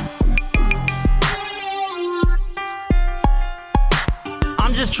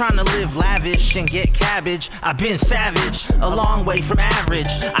 I'm just trying to live lavish and get cabbage. I've been savage, a long way from average.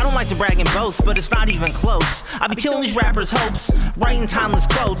 I don't like to brag and boast, but it's not even close. I be killing these rappers' hopes, writing timeless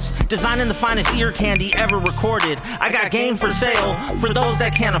quotes, designing the finest ear candy ever recorded. I got game for sale for those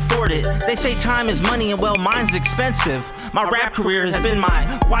that can't afford it. They say time is money and well, mine's expensive. My rap career has been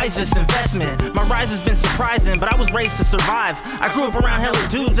my wisest investment. My rise has been surprising, but I was raised to survive. I grew up around hella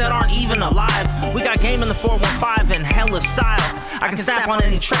dudes that aren't even alive. We got game in the 415 and hella style. I can snap on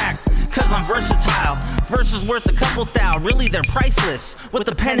any track, cause I'm versatile. Verses worth a couple thou, really they're priceless. With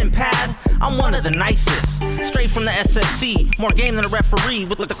the pen and pad, I'm one of the nicest. Straight from the SFC, more game than a referee.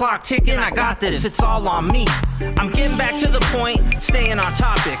 With the clock ticking, I got this, it's all on me. I'm getting back to the point, staying on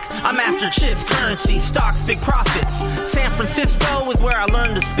topic. I'm after chips, currency, stocks, big profits. San Francisco is where I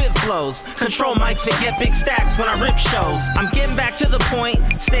learned to spit flows. Control mics and get big stacks when I rip shows. I'm getting back to the point,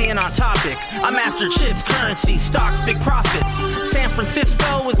 staying on topic. I'm after chips, currency, stocks, big profits. San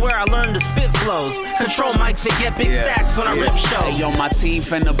Francisco is where I learned to spit flows. Control mics and get big stacks when I rip shows. Hey, yo, my team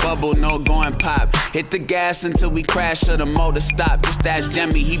finna bubble, no going pop. Hit the gas until we crash or the motor stop. Just ask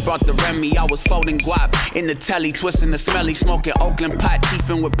Jemmy, he brought the Remy. I was folding guap in the telly, twisting the smelly, smoking Oakland pot,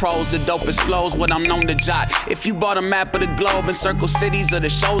 chiefing with pros. The dopest flows, what I'm known to jot. If you bought a map of the globe and circle cities of the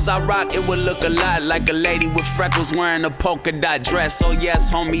shows I rock, it would look a lot like a lady with freckles wearing a polka dot dress. Oh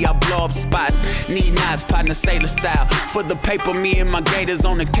yes, homie, I blow up spots. Need knots, partner sailor style. For the paper, me and my gators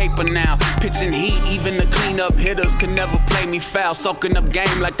on the caper now. Pitching heat, even the cleanup hitters can never play me foul. Soaking up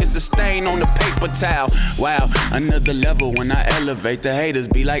game like it's a stain on the paper towel. Wow, another level when I elevate. The haters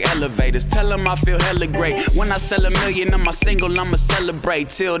be like elevators. Tell them I feel hella great. When I sell 1 million on my single, I'ma celebrate.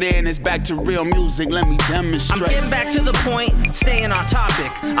 Till then, it's back to real music. Let me demonstrate. I'm getting back to the point, staying on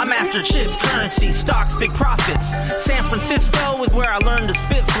topic. I'm after chips, currency, stocks, big profits. San Francisco is where I learned to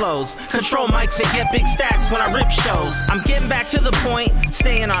spit flows. Control mics and get big stacks when I rip shows. I'm getting back to the point,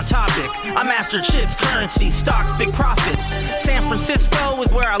 staying on topic. I'm after chips, currency, stocks, big profits. San Francisco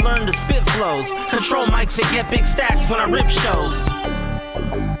is where I learned to spit flows. Control mics and get big stacks when I rip shows.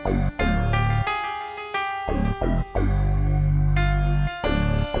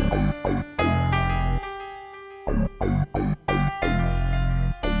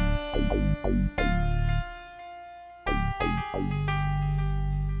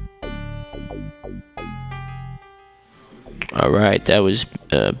 All right, that was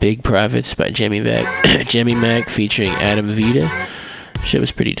Big Profits by Jimmy Mac. Jimmy Mac featuring Adam Vita. Shit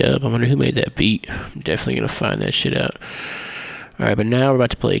was pretty dope. I wonder who made that beat. I'm definitely gonna find that shit out. All right, but now we're about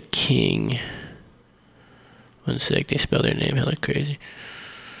to play King. One sec, they spell their name hella crazy.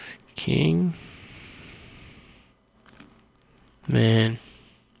 King. Man,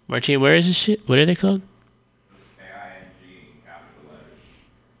 Martine, where is this shit? What are they called?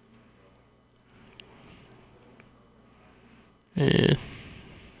 Yeah.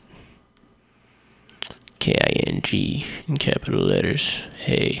 K-I-N-G in capital letters.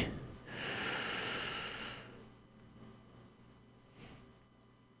 Hey.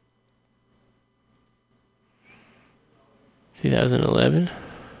 $2011.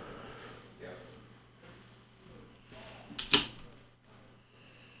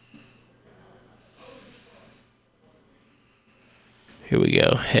 Here we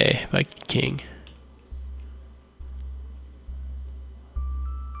go. Hey, by King.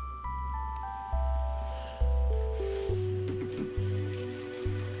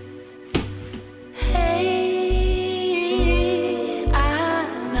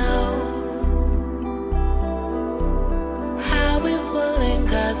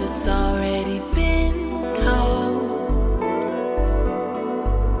 It's already been told.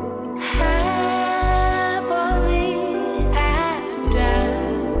 Happily after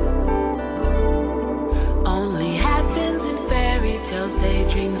only happens in fairy tales,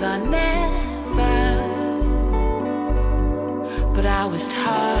 daydreams are never. But I was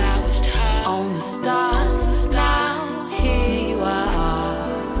taught on the stars. Now here you are,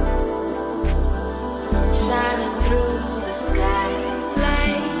 shining through the sky.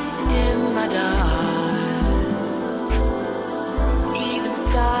 In my dark, even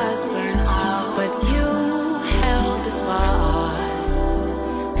stars burn out, but you held this far.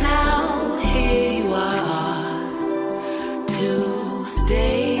 Now here you are to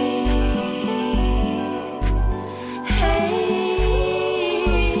stay. Hey,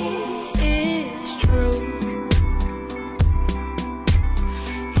 it's true.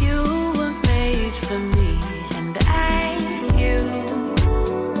 You were made for me, and you.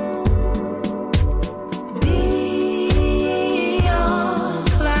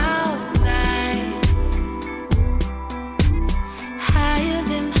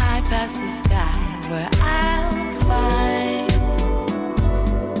 Past the sky where I'll find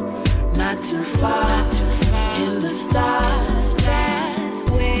not too far in the stars. That's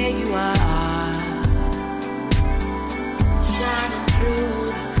where you are, shining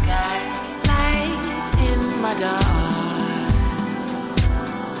through the sky, light in my dark.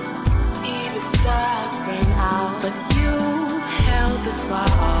 Even stars burn out, but you held this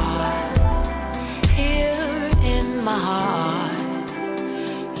far. Here in my heart,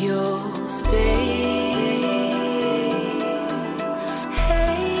 you'll stay.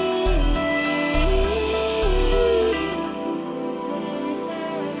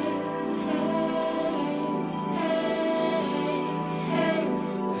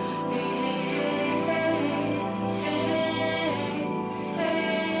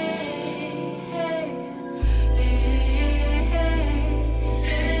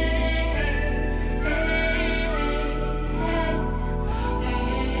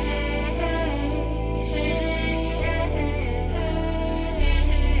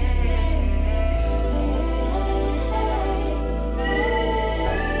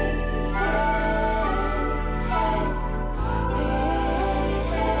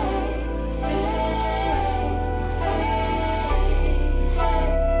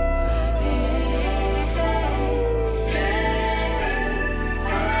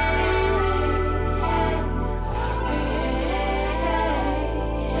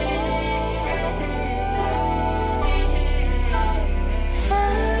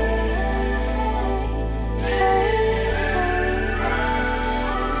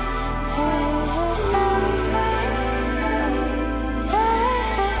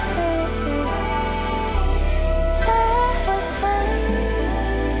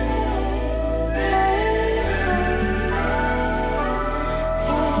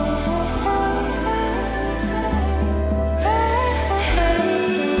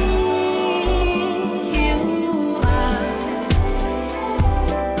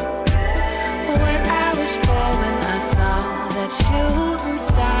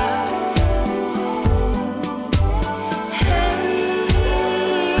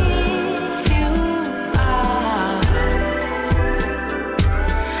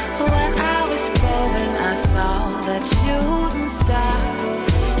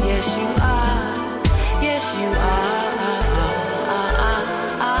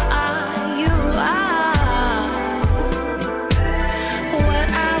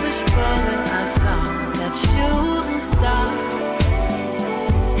 Shooting star,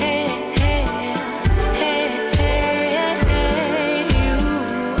 hey.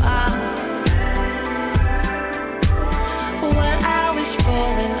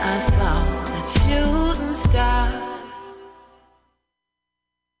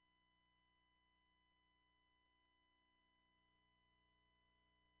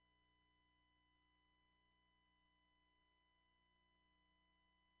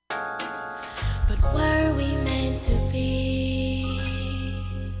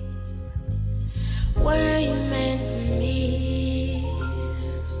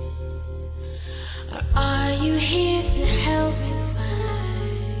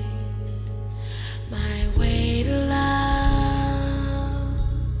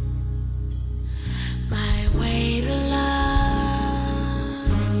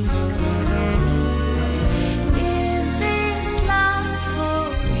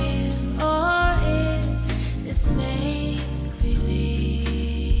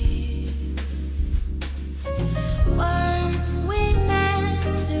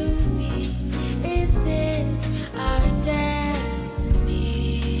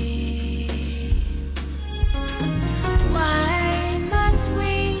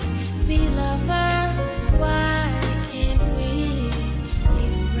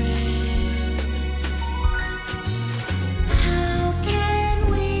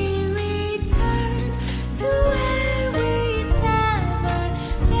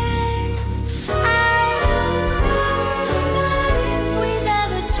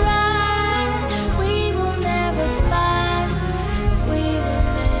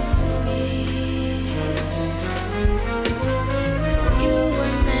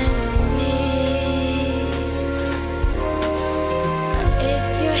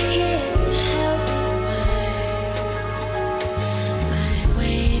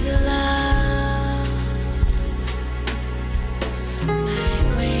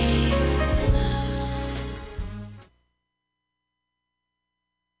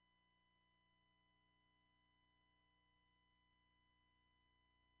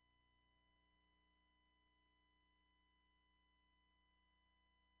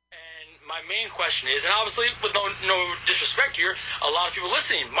 My main question is, and obviously with no disrespect here, a lot of people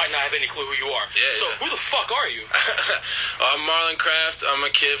listening might not have any clue who you are. So who the fuck are you? I'm Marlon Craft. I'm a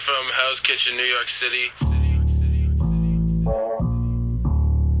kid from Hell's Kitchen, New York City.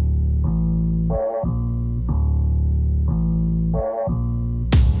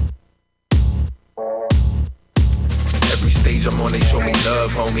 Every stage I'm on, they show me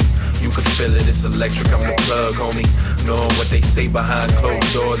love, homie. You can feel it, it's electric, I'm the plug, homie. Knowing what they say behind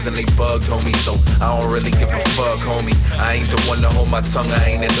closed doors and they bugged, homie. So I don't really give a fuck, homie. I ain't the one to hold my tongue, I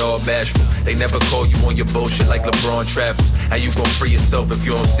ain't at all bashful. They never call you on your bullshit like LeBron travels. How you gon' free yourself if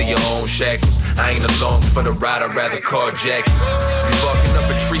you don't see your own shackles? I ain't along for the ride, I'd rather carjack you. You barking up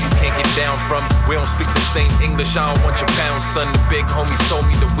a tree you can't get down from. We don't speak the same English, I don't want your pounds, son. The big homies told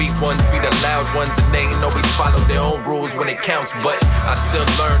me the weak ones be the loud ones, and they ain't always follow their own rules when it counts. But I still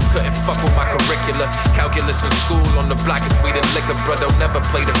learn, couldn't fuck with my curricula. Calculus in school on the block is weed and liquor, bro. Don't never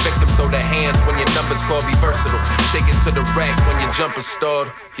play the victim, throw the hands when your numbers call, be versatile. Take it to the rack when your jumper stalled.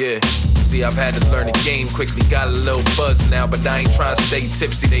 Yeah, see, I've had to learn the game quickly. Got a little buzz now, but I ain't trying to stay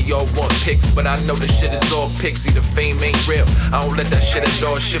tipsy. They all want pics, but I know the shit is all pixie. The fame ain't real, I don't let that shit at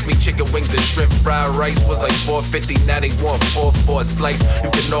all shift me. Chicken wings and shrimp fried rice was like $4.50, now they want $4 for a slice.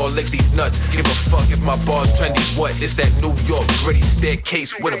 You can all lick these nuts, give a fuck if my bar's trendy. What? It's that New York gritty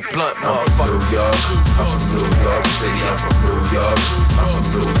staircase with a blunt, motherfucker. New York, I'm from New York City, I'm from New York. I'm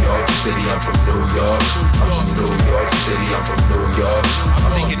from New York City, I'm from New York. I'm from New York City, I'm from New York. I'm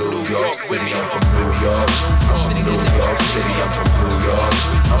from New York City, I'm from New York. I'm from New York City, I'm from New York.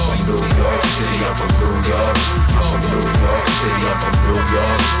 I'm from New York City, I'm from New York. I'm from New York City, I'm from New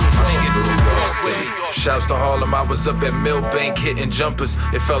York. I'm from New York City. Shouts to Harlem, I was up at Millbank hitting jumpers.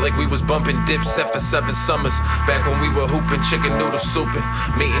 It felt like we was bumping Dipset for 7 summers. Back when we were hooping chicken noodle souping.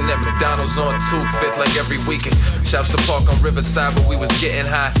 Meeting at McDonald's on 2/5 like every weekend. Shouts to Park on Riverside, but we was getting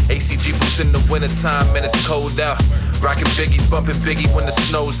high. ACG boots in the wintertime, and it's cold out. Rockin' Biggies, bumpin' Biggie when the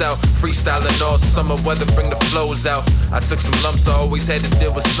snow's out. Freestyling all summer weather, bring the flows out. I took some lumps, I always had to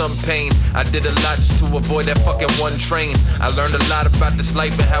deal with some pain. I did a lot just to avoid that fucking one train. I learned a lot about this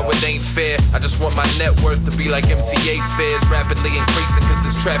life and how it ain't fair. I just want my net worth to be like MTA fares, rapidly increasing cause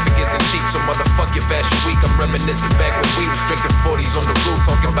this traffic isn't cheap. So motherfuck your fashion week, I'm reminiscing back when we was drinking 40s on the roof,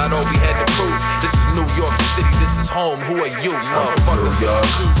 talking about all we had to prove. This is New York City, this is home, who are you, motherfucker? New York,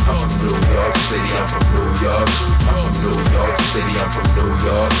 I'm from New York City, I'm from New York. I'm from New York City, I'm from New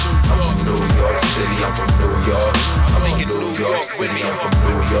York. I'm from New York City, I'm from New York. I'm from New York City, I'm from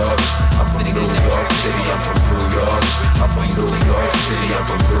New York. I'm from New York City, I'm from New York. I'm from New York City, I'm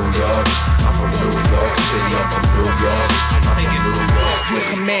from New York. I'm from New York City, I'm from New York. I'm from New York City.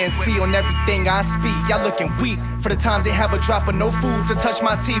 Command C on everything I speak. Y'all looking weak for the times they have a drop of no food to touch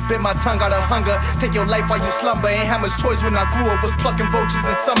my teeth, bit my tongue out of hunger. Take your life while you slumber. Ain't how much choice when I grew up was plucking roaches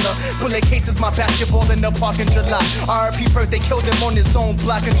in summer. Bullet cases, my basketball in the park in July. R.I.P. Perk, they killed him on his own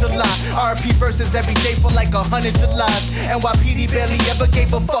block in July. R.I.P. verses every day for like 100 Julys. NYPD barely ever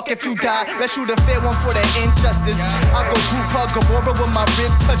gave a fuck if you die. Let's shoot a fair one for the injustice. I go group hug Gamora with my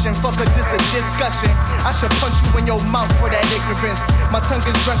ribs touching. Fuck a discussion. I should punch you in your mouth for that ignorance. My tongue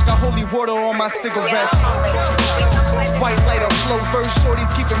is drenched, got holy water on my cigarette. White lighter flow verse,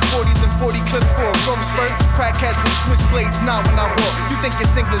 shorties keeping 40s and 40 clips for a growth spurt. Crackheads with switchblades now when I walk. You think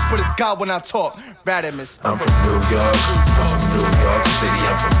it's English, but it's God when I talk. Radimus. I'm from New York. I'm from New York City.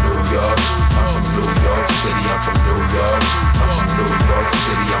 I'm from New York. I'm from New York City. I'm from New York. I'm from New York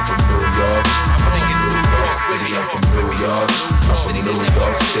City. I'm from New York. I'm from New York City. I'm from New York. I'm from New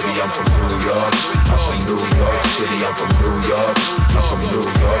York City. I'm from New York. I'm from New York City. I'm from New York. I'm from New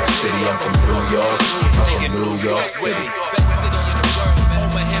York City. I'm from New York. I'm from New York City.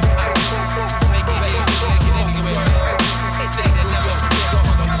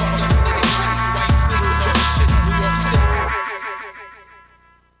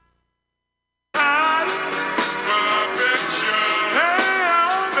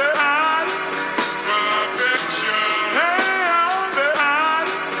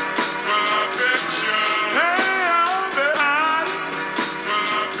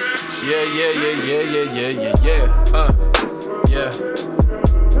 Yeah.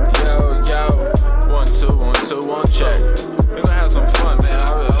 Yo. 1, 2, 1, 2, 1, check. We gonna have some fun, man.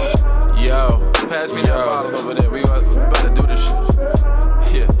 Yo, pass me that bottle over there. We about to do this shit.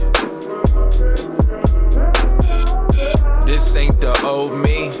 Yeah. This ain't the old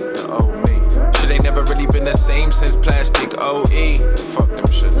me. The old me. Shit ain't never really been the same since plastic OE. Fuck them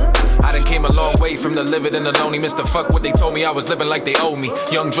shits. I done came a long way from the livid and the lonely. Mr. Fuck what they told me, I was living like they owe me.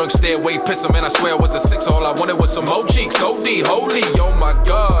 Young drunk stairway pisser, man, I swear I was a 6. All I wanted was some more cheeks. OD, holy, oh my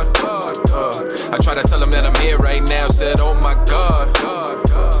God. I try to tell them that I'm here right now, said oh my God.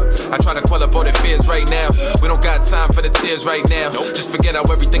 I try to quell up all their fears right now. We don't got time for the tears right now. Just forget how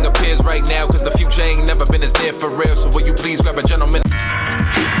everything appears right now, cause the future ain't never been as near for real. So will you please grab a gentleman?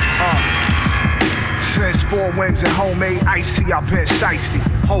 Since 4 wins and homemade icy, I've been shiesty.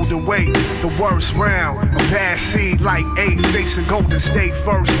 Holding weight, the worst round. A bad seed like 8, facing Golden State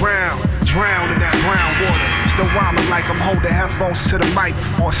first round. Drowned in that brown water. Still rhyming like I'm holding headphones to the mic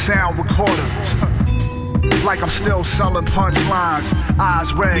on sound recorder. Like I'm still selling punchlines.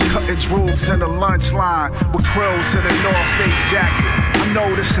 Eyes red, cutting droogs in the lunch line. With krills in a North Face jacket. I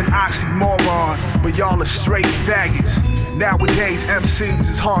know this an oxymoron, but y'all are straight faggots. Nowadays MCs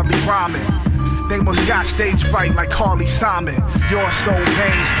is hardly rhyming. They must got stage fright like Carly Simon. You're so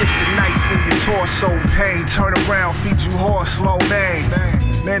vain, stick the knife in your torso, pain. Turn around, feed you horse, low main.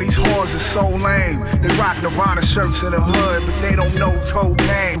 Man, these whores are so lame. They rockin' Nirvana shirts in the hood, but they don't know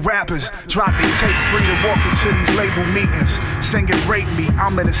cocaine. Rappers drop they take free to walk into these label meetings. Singing rape me,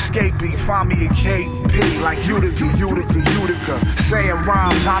 I'm an escapee. Find me a KP like Utica. Saying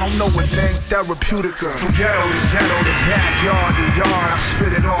rhymes, I don't know a thing, therapeutica. From ghetto to ghetto, the backyard to yard, I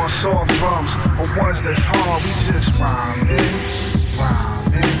spit it on soft drums. Or ones that's hard, we just rhyming,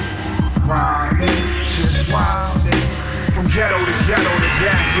 just rhyming. From ghetto to ghetto, the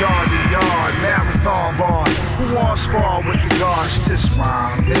backyard to yard, marathon bars. Who wants spar with the guards? Just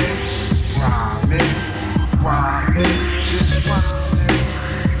rhyming, just rhyming.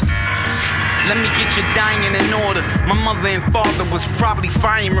 Let me get your dying in order. My mother and father was probably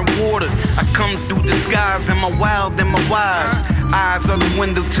fire and water. I come through the skies and my wild and my wise. Eyes are the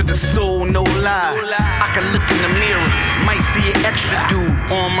window to the soul, no lie. I can look in the mirror, might see an extra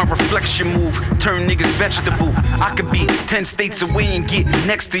dude on my reflection move, turn niggas vegetable. I could be 10 states away and get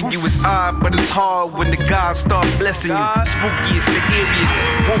next to you. It's odd, but it's hard when the gods start blessing you. Spooky is the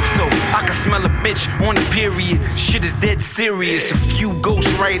eeriest. Wolf so I can smell a bitch on a period. Shit is dead serious. A few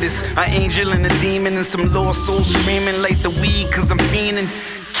ghost writers, an angel and a demon, and some lost souls screaming like the weed, cause I'm fiending.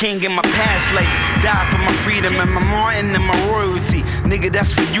 King in my past life, died for my freedom and my Martin and my royalty. Nigga,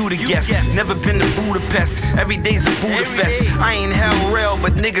 that's for you to guess. Never been to Budapest, every day's a Buddha fest. I ain't hell real,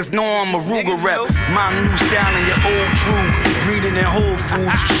 but niggas know I'm a Ruger rep. My new style and your old true. Breeding in Whole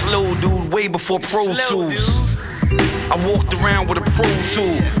Foods, slow dude, way before Pro Tools. I walked around with a Pro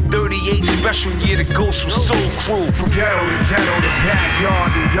Tool, 38 special, yeah, the ghost was so cruel. From ghetto to ghetto, the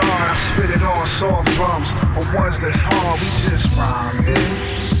backyard to yard, I spit it on soft drums. Or ones that's hard, we just rhyming,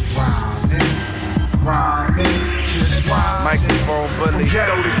 just rhyming. Microphone bully. From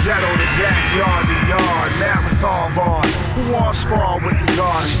ghetto to ghetto, the backyard to yard, marathon bars. Who wants spar with the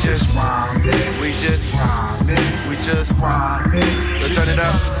guards? Just rhyming, we just rhyming. Let's turn it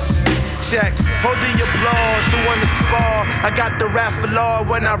up. Check, hold the applause, who wanna spar? I got the rap for law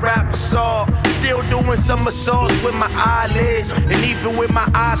when I rap a saw. Still doing somersaults with my eyelids, and even with my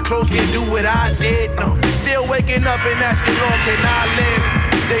eyes closed, can't do what I did. No, still waking up and asking, Lord, can I live?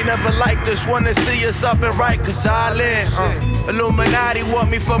 They never liked us, wanna see us up and right, cause I live. Illuminati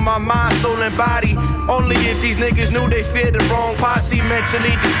want me for my mind, soul, and body. Only if these niggas knew they feared the wrong posse.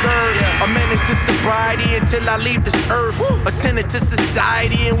 Mentally disturbed, a menace to sobriety until I leave this earth. A tenant to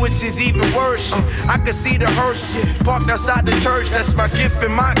society, and which is even worse. I can see the hearse parked outside the church. That's my gift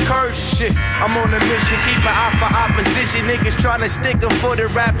and my curse. Shit, I'm on a mission, keep an eye for opposition. Niggas tryna stick 'em for the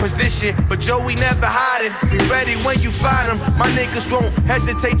rap position, but Joey never hiding. Be ready when you find him. My niggas won't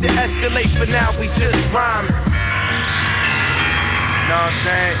hesitate to escalate. For now, we just rhyme. Know what I'm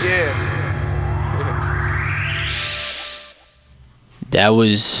saying? Yeah. That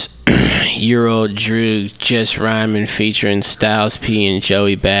was Year Old Drew, Just Rhyming, featuring Styles P and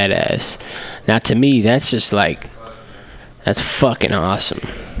Joey Badass. Now, to me, that's just like, that's fucking awesome.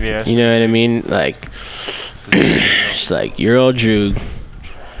 Yeah. You know what I mean? Like, it's like Year Old Drew,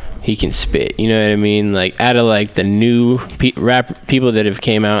 he can spit. You know what I mean? Like, out of like the new rap people that have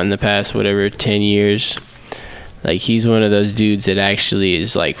came out in the past, whatever, 10 years, like, he's one of those dudes that actually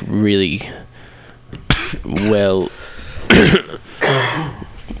is like really well.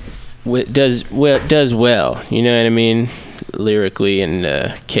 does well, you know what I mean, lyrically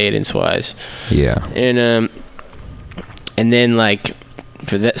and cadence wise. Yeah. And then like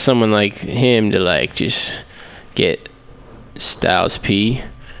for that someone like him to like just get Styles P,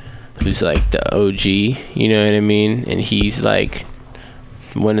 who's like the OG, you know what I mean, and he's like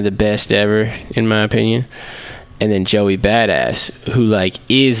one of the best ever in my opinion. And then Joey Badass, who like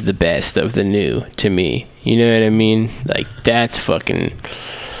is the best of the new to me. You know what I mean? Like, that's fucking.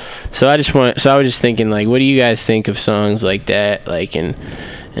 So I was just thinking, like, what do you guys think of songs like that, like, and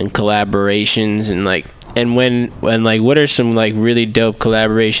collaborations, and like, and when like, what are some like really dope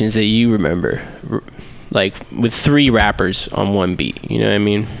collaborations that you remember, like with 3 rappers on one beat? You know what I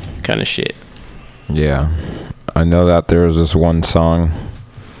mean? Kind kind of shit. Yeah, I know that there was this one song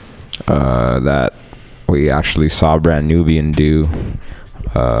that we actually saw Brand Nubian do,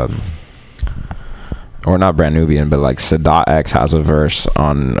 or not Brand Nubian, but like Sadat X has a verse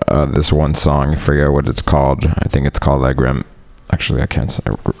on this one song. I forget what it's called. I think it's called like Actually, I can't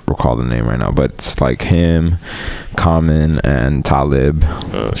recall the name right now, but it's like him, Common, and Talib.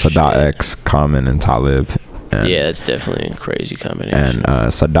 Sadat X, Common, and Talib. And, yeah, that's definitely a crazy combination. And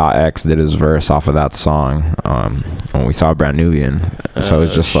Sadat X did his verse off of that song when we saw Brand Nubian. So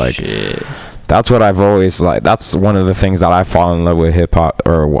it's just like, that's what I've always like. That's one of the things that I fall in love with hip hop,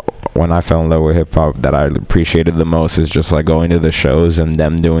 or when I fell in love with hip hop, that I appreciated the most is just like going to the shows and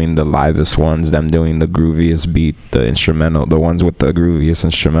them doing the livest ones, them doing the grooviest beat, the instrumental, the ones with the grooviest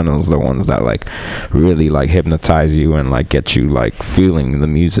instrumentals, the ones that like really like hypnotize you and like get you like feeling the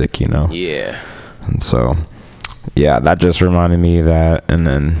music, you know? Yeah. And so, yeah, that just reminded me of that. And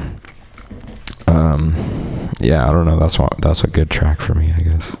then, yeah, I don't know. That's a good track for me, I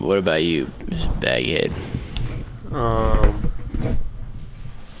guess. What about you, Baghead? I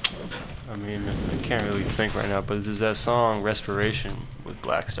mean, I can't really think right now, but there's that song "Respiration" with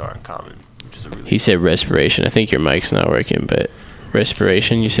Black Star in Common, which is a really. He said "Respiration." I think your mic's not working, but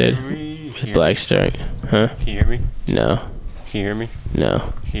 "Respiration" you said with Black Star, huh? Can you hear me? No. Can you hear me?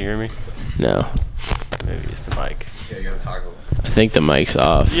 No. Can you hear me? No. Maybe it's the mic. Yeah, you gotta toggle. I think the mic's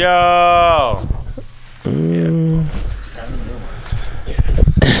off. Yo.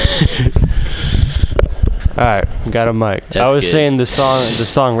 Alright, got a mic. That's I was good. saying the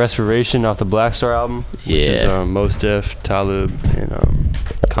song "Respiration" off the Black Star album, which is Mos Def, Talib, and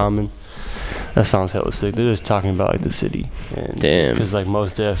Common. That song's hella sick. They're just talking about like the city. And damn. Because like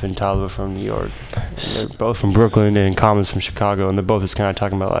Mos Def and Talib are from New York. And they're both from Brooklyn, and Common's from Chicago, and they're both just kind of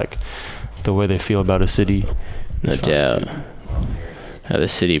talking about like the way they feel about a city. No doubt. How the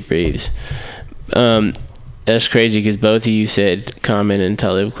city breathes. That's crazy because both of you said Common and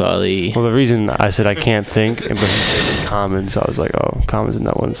Talib Kweli. Well, the reason I said I can't think, but he said Common, so I was like, oh, Common's in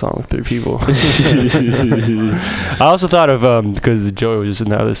that one song with 3 people. I also thought of, because Joey was just in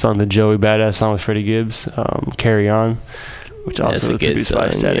that other song, the Joey Badass song with Freddie Gibbs, Carry On, which also was produced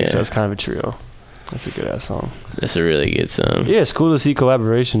by Static, so it's kind of a trio. That's a good ass song. That's a really good song. Yeah, it's cool to see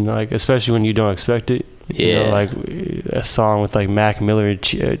collaboration, like especially when you don't expect it. You know, like a song with like Mac Miller and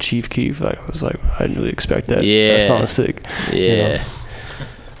Chief Keef. Like I was like, I didn't really expect that. Yeah, that song is sick. Yeah. You know?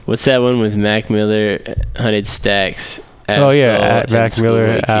 What's that one with Mac Miller, 100 Stacks? Oh yeah, Mac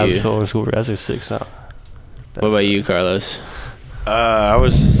Miller, Absol, and School. That's a sick song. What about you, Carlos?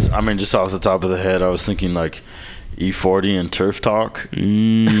 Just off the top of the head, I was thinking like E40 and Turf Talk.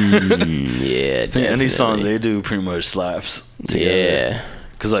 Yeah, I think any song they do pretty much slaps together. Yeah.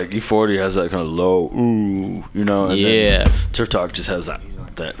 Because like E40 has that kind of low ooh, you know, and then Turf Talk just has that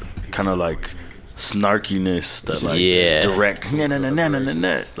kind of like snarkiness, that like direct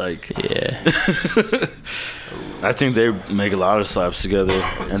like I think they make a lot of slaps together,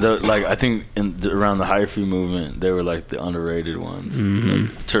 and like I think around the Hi-Fi movement they were like the underrated ones. Mm-hmm.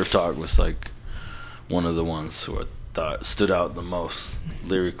 Like, Turf Talk was like one of the ones who I thought stood out the most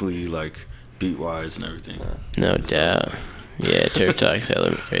lyrically, like beat wise and everything. No doubt. Yeah, Turf Talk's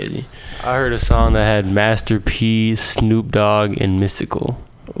hella crazy. I heard a song that had Master P, Snoop Dogg, and Mystical.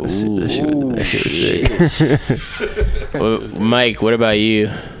 That shit was sick. Well, Mike, what about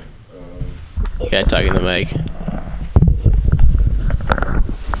you? You gotta talk in the mic.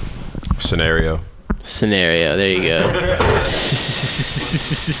 Scenario, there you go.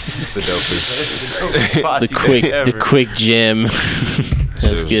 The dopest. the quick gem.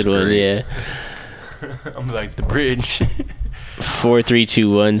 That's a good one, yeah. I'm like the bridge. 4 3 2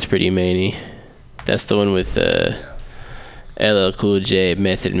 1's pretty many. That's the one with LL Cool J,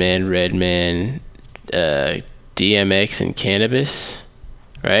 Method Man, Redman, DMX, and Cannabis,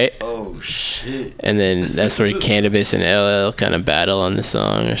 right? Oh shit! And then that's where Cannabis and LL kind of battle on the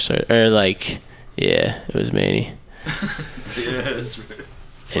song, it was many. Yeah, that's right.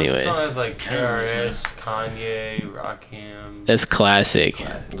 Anyways, Song has like KRS, Kanye, Rakim. that's classic.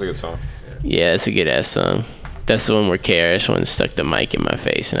 That's a good song. Yeah, that's a good ass song. That's the one where KRS One stuck the mic in my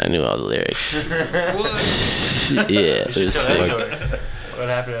face and I knew all the lyrics. Yeah, it was sick. What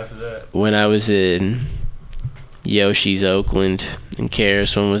happened after that? When I was in Yoshi's Oakland and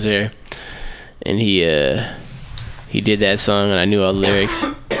KRS One was there, and he did that song and I knew all the lyrics,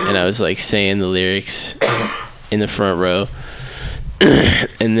 and I was like saying the lyrics in the front row,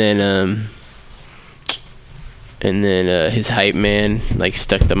 and then his hype man like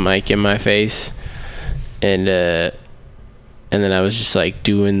stuck the mic in my face, and then I was just like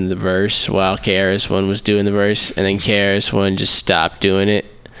doing the verse while KRS One was doing the verse, and then KRS One just stopped doing it,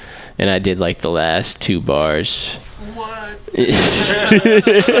 and I did like the last 2 bars. What?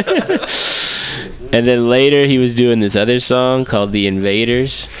 And then later he was doing this other song called The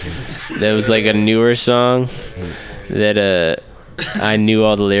Invaders. That was like a newer song that I knew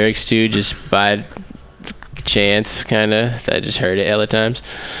all the lyrics to just by chance, kind of. I just heard it hella times.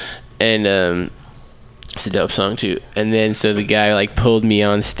 And it's a dope song too. And then so the guy like pulled me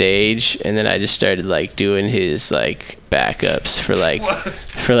on stage, and then I just started like doing his like backups for like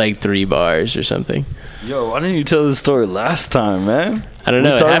 3 bars or something. Yo, why didn't you tell this story last time, man? I don't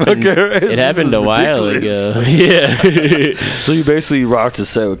know. It happened a while ago. Yeah. So you basically rocked a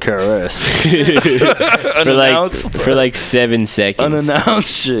set with KRS for like 7 seconds.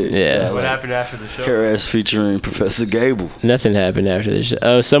 Unannounced shit. Yeah. What happened after the show? KRS featuring Professor Gable. Nothing happened after the show.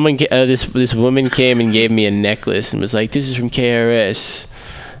 Oh, this woman came and gave me a necklace and was like, "This is from KRS,"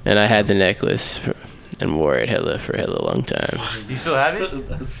 and I had the necklace and wore it for hella long time. Do you still have it?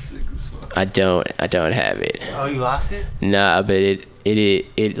 That's sick as fuck. I don't have it. Oh, you lost it? Nah, but it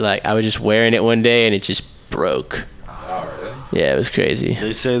like I was just wearing it one day and it just broke. Oh, really? Yeah, it was crazy.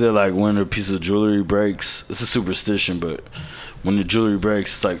 They say that like when a piece of jewelry breaks, it's a superstition, but when the jewelry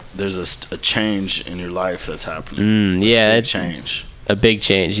breaks, it's like there's a change in your life that's happening. Yeah, a change. A big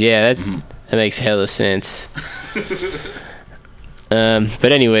change. Yeah, that makes hella sense.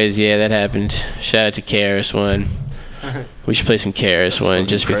 But anyways, yeah, that happened. Shout out to KRS-One. We should play some KRS-One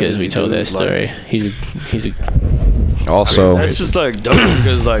just because we told that story. He's a also. That's just like dope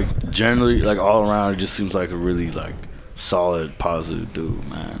because like generally like all around it just seems like a really like solid, positive dude,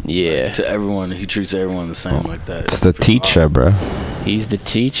 man. Yeah. Like, to everyone, he treats everyone the same like that. It's the teacher, bro. He's the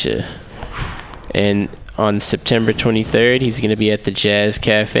teacher. And on September 23rd, he's going to be at the Jazz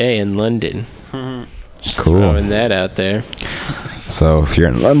Cafe in London. Just cool. Throwing that out there. So if you're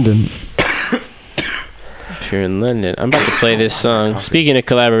in London. I'm about to play this song. Speaking of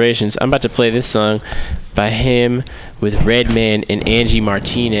collaborations, I'm about to play this song by him with Redman and Angie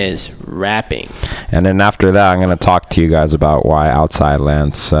Martinez rapping. And then after that, I'm going to talk to you guys about why Outside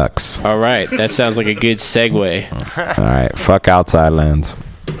Lands sucks. All right. That sounds like a good segue. All right. Fuck Outside Lands.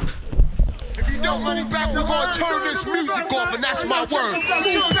 If you don't move back, we're going to turn this music off, and that's my word.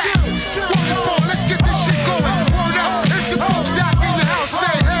 Move back. Word is born. Let's get this shit going. Word up. It's the funk doc in your house.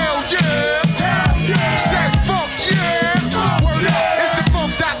 Say hell yeah. Say funk yeah. Word up. It's the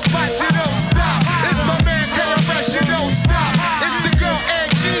funk doc spot. You don't stop. It's my man KRS. You don't stop. It's the girl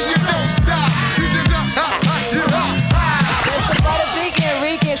Angie. You don't stop. You just It's the butter beacon,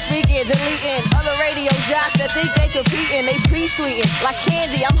 reeking, speaking, deleting. Other radio jocks that think they competing, they pre-sweeting like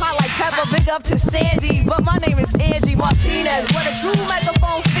candy. I'm hot like pepper. Big up to Sandy, but my name is Angie Martinez. What a true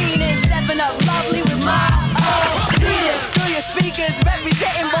microphone fiend is, stepping up lovely with my Adidas. Through your speakers,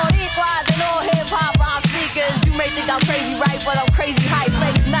 representing Boricuas and all hip-hop rhyme seekers. You may think I'm crazy right, but I'm crazy hype.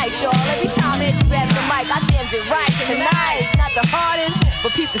 Ladies night, y'all. Every time that you grab the mic, I jams it right tonight. Not the hardest,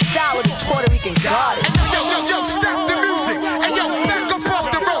 but peep the style with this Puerto Rican goddess. Yo, stop the music. And yo, smack up off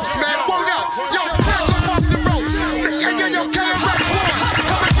the ropes, man. Word up. Yo, back up off the ropes. Yo, KRS-One.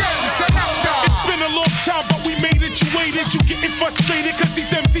 Come again, set up, dog. It's been a long time, but we made it. You waited. You getting frustrated because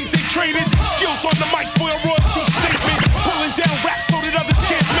these MCs they traded. Skills on the mic for a royalty statement. Pulling down racks so that others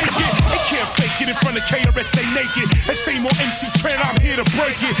can't make it. They can't fake it in front of KRS, they naked. That same old MC trend, I'm here to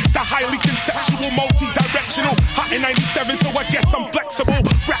break it. The highly conceptual, multi-directional. Hot in 97, so I guess I'm flexible.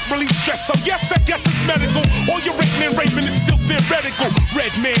 Rap really stress, so yes, I guess it's medical. All your raping and raping is still theoretical.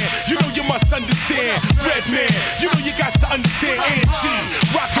 Redman, you know you must understand. Redman, you know you got to understand. Angie,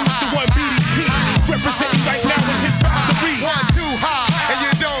 rocking with the one BDP. Representing right now in Hip Factory. 1, 2, high, and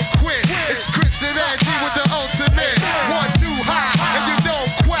you don't quit. It's Chris and Angie with the ultimate. 1, 2, high, and you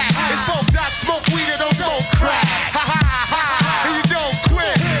don't quack. It's folk doc, smoke weed and don't smoke crack. Ha ha ha, and you don't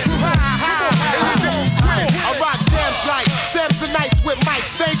quit. Ha ha, and you don't quit. I rock jams like Samsonites with mic,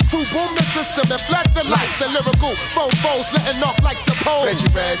 stage crew, boom the system and flood the lights. The lyrical fofos letting off like suppose.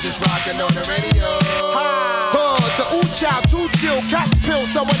 Reggie is rocking on the radio. The ooh child, too chill, cats pill,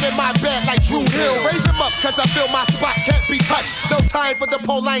 someone in my bed like Drew Hill. Raise him up, cause I feel my spot can't be touched. No time for the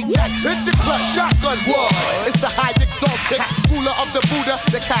pole line jack. Hit the clutch, shotgun war. It's the high exalted, ruler of the Buddha.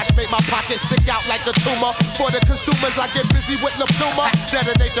 The cash make my pockets stick out like a tumor. For the consumers, I get busy with La Pluma.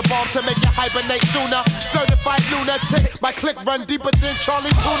 Detonate the bomb to make you hibernate sooner. Certified lunatic, my click run deeper than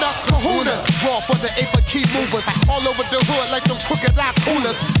Charlie Tuna. Kahunas, raw for the ape key movers. All over the hood like them crooked eye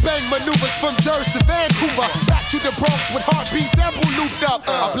coolers. Bang maneuvers from Jersey to Vancouver. Back to the Bronx with heartbeats sample looped up.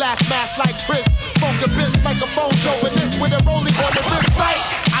 I blast mass like Chris. Funk abyss, microphone show with this with a rolling on the wrist site.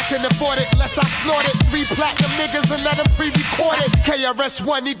 I can afford it, less I snort it. 3 platinum niggas and let them pre-record it.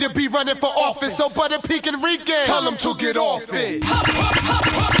 KRS-One need to be running for office, so Butter Peak and Rican tell them to get off it.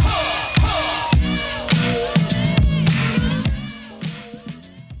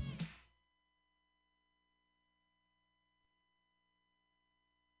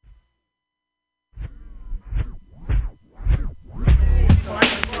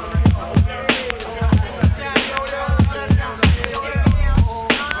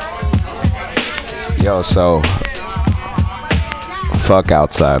 Yo, so fuck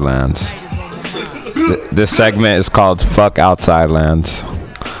Outside Lands. This segment is called Fuck Outside Lands.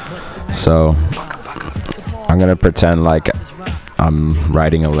 So I'm gonna pretend like I'm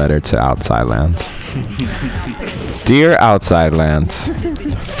writing a letter to Outside Lands. Dear Outside Lands,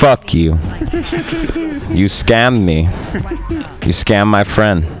 fuck you. You scammed me. You scammed my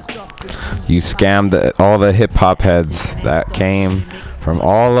friend. You scammed all the hip hop heads that came from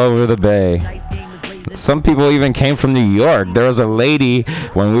all over the Bay. Some people even came from New York. There was a lady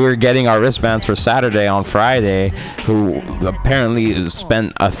when we were getting our wristbands for Saturday on Friday who apparently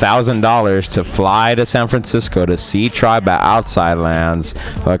spent $1,000 to fly to San Francisco to see Tribe at Outside Lands.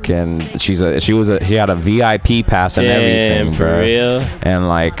 Fucking, she had a VIP pass and everything, for bro. real? And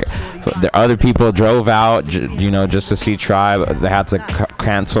like, the other people drove out, just to see Tribe. They had to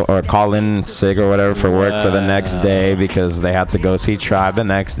cancel or call in sick or whatever for work for the next day because they had to go see Tribe the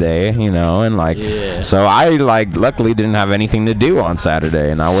next day, and like, so I luckily didn't have anything to do on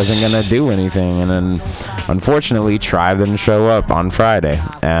Saturday and I wasn't gonna do anything, and then unfortunately Tribe didn't show up on Friday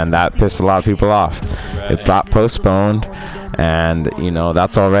and that pissed a lot of people off. It got postponed. And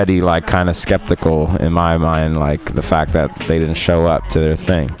that's already like kind of skeptical in my mind, like the fact that they didn't show up to their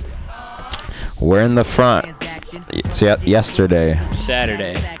thing. We're in the front. It's yesterday.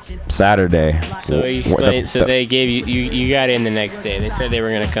 Saturday. So you explained. So they gave you got in the next day. They said they were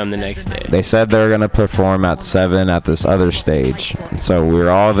gonna come the next day. They said they were gonna perform at 7 at this other stage. So we were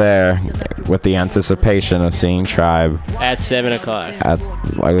all there with the anticipation of seeing Tribe at 7 o'clock.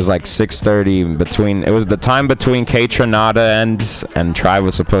 It was like 6:30 It was the time between K Tronada and Tribe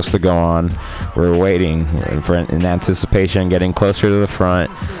was supposed to go on. We were waiting in anticipation, getting closer to the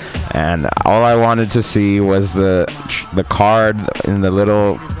front, and all I wanted to see was the card in the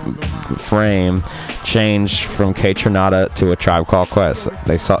little frame changed from K Tronada to a Tribe Called Quest.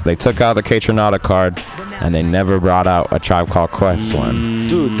 They took out the K Tronada card and they never brought out a Tribe Called Quest one.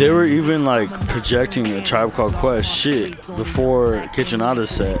 Dude, they were even like projecting a Tribe Called Quest shit before K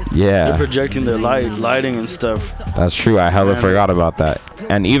Tronada's set. Yeah. They're projecting their lighting and stuff. That's true. I hella forgot about that.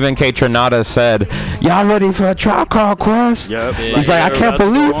 And even K Tronada said, "Y'all ready for a Tribe Called Quest?" Yep. He's like, "I can't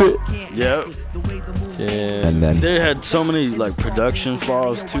believe it." Yep. And then they had so many like production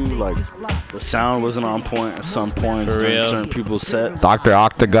flaws too. Like the sound wasn't on point at some points during certain people's sets. Dr.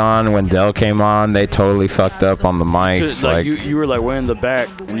 Octagon, when Dell came on, they totally fucked up on the mics. Like you were like way in the back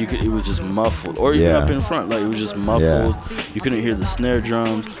and it was just muffled, or even up in front, like it was just muffled. Yeah. You couldn't hear the snare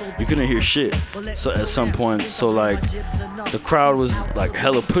drums. You couldn't hear shit. So at some point, like the crowd was like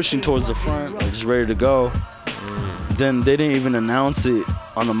hella pushing towards the front, like just ready to go. Then they didn't even announce it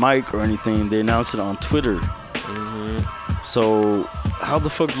on the mic or anything. They announced it on Twitter. So how the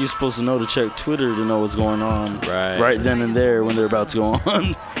fuck are you supposed to know to check Twitter to know what's going on right then and there when they're about to go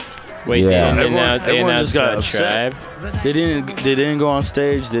on? Wait, everyone just got upset. Tribe. They didn't go on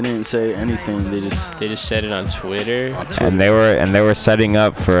stage. They didn't say anything. They just said it on Twitter. And they were setting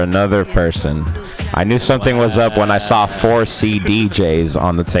up for another person. I knew something was up when I saw 4 CDJs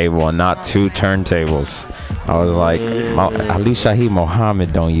on the table and not 2 turntables. I was like, Ali Shaheed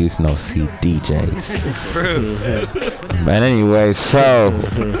Mohammed don't use no CDJs. But anyway, so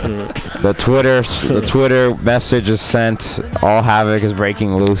the Twitter message is sent. All havoc is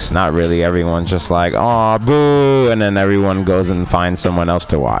breaking loose. Not really. Everyone's just like, "Oh, boo," and then everyone goes and finds someone else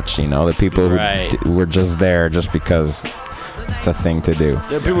to watch. The people who were just there just because it's a thing to do.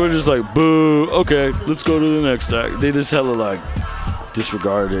 Yeah, people were just like, "Boo." Okay, let's go to the next act. They just hella like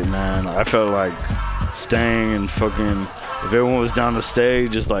disregarded it, man. I felt like staying and fucking. If everyone was down the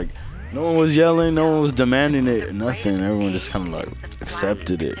stage, just like no one was yelling, no one was demanding it, nothing. Everyone just kind of like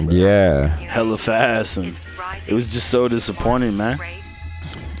accepted it. Bro. Yeah. Hella fast, and it was just so disappointing, man.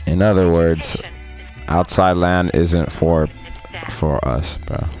 In other words, Outside Land isn't for us,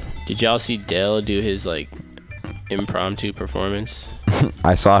 bro. Did y'all see Dell do his like impromptu performance?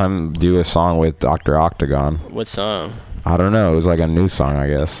 I saw him do a song with Dr. Octagon. What song? I don't know. It was like a new song, I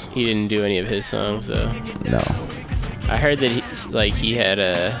guess. He didn't do any of his songs though. No. I heard that he had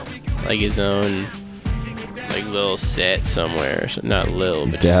his own like little set somewhere. Not little,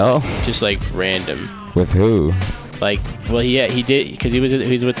 but Dell? Just like random. With who? Like, well, yeah, he did because he was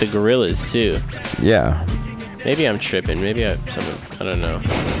with the Gorillas too. Yeah. Maybe I'm tripping. Maybe I don't know.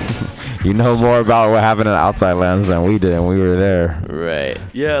 You know more about what happened at Outside Lands than we did, and we were there. Right.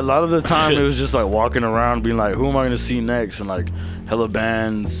 Yeah, a lot of the time it was just like walking around being like, who am I going to see next? And like hella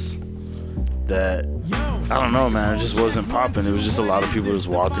bands that, I don't know, man, it just wasn't popping. It was just a lot of people just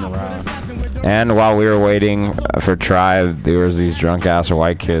walking around. And while we were waiting for Tribe, there was these drunk ass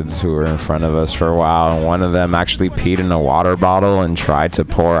white kids who were in front of us for a while, and one of them actually peed in a water bottle and tried to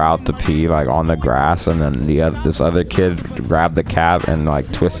pour out the pee like on the grass, and then this other kid grabbed the cap and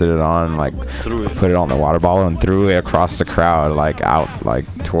like twisted it on, like put it on the water bottle and threw it across the crowd, like out, like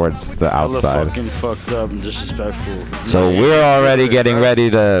towards the outside. Fucking fucked up and disrespectful. So we're already getting ready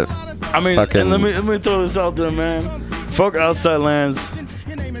to. I mean, and let me throw this out there, man. Fuck Outside Lands.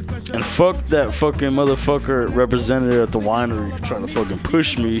 And fuck that fucking motherfucker representative at the winery trying to fucking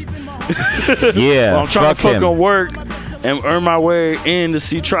push me. Yeah, I'm trying to fucking him. work and earn my way in to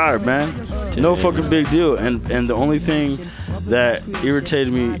see Tribe, man. No fucking big deal. And the only thing that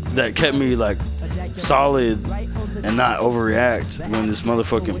irritated me, that kept me like solid and not overreact when this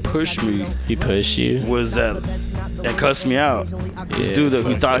motherfucking pushed me. He pushed you? Was that it cussed me out. This dude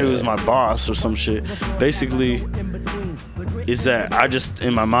who thought he was my boss or some shit. Basically, is that I just,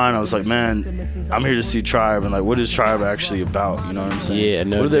 in my mind, I was like, man, I'm here to see Tribe, and like, what is Tribe actually about? You know what I'm saying? Yeah,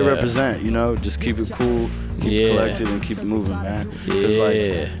 no what do they doubt. represent? You know, just keep it cool, keep it collected, and keep it moving, man. Because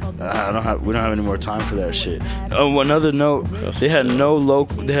like, we don't have any more time for that shit. Oh, another note, they had no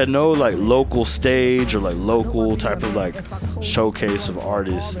like local stage or like local type of like showcase of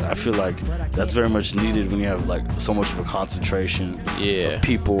artists. I feel like that's very much needed when you have like so much of a concentration of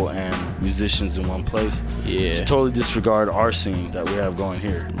people and musicians in one place. Yeah. To totally disregard our scene that we have going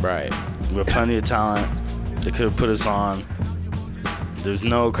here. Right. We have plenty of talent. They could have put us on. There's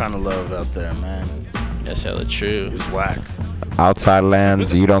no kind of love out there, man. That's hella true. It's whack. Outside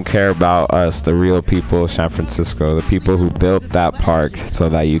Lands, you don't care about us, the real people of San Francisco, the people who built that park so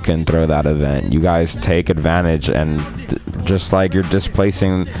that you can throw that event. You guys take advantage, and just like you're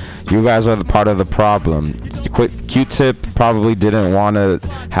displacing, you guys are the part of the problem. Q-Tip probably didn't want to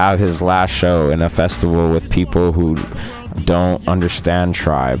have his last show in a festival with people who don't understand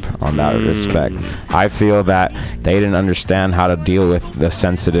Tribe on that respect. I feel that they didn't understand how to deal with the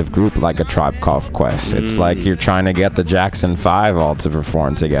sensitive group like a Tribe Called Quest. It's like you're trying to get the Jackson 5 all to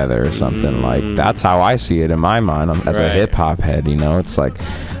perform together or something. Like, that's how I see it in my mind as a hip-hop head, you know? It's like,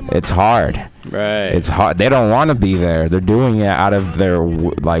 it's hard. Right. It's hard. They don't want to be there. They're doing it out of their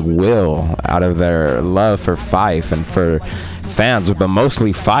like will, out of their love for Fife and for fans, but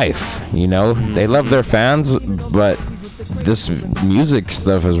mostly Fife, you know? They love their fans, but this music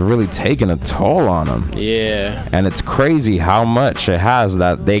stuff has really taken a toll on them. Yeah. And it's crazy how much it has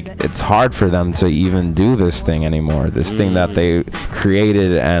that it's hard for them to even do this thing anymore. This thing that they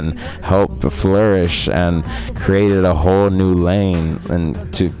created and helped flourish and created a whole new lane. And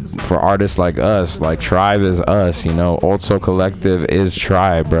for artists like us, like Tribe is us, you know, Old Soul Collective is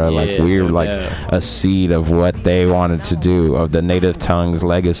Tribe, bro. Like we're like a seed of what they wanted to do, of the Native Tongues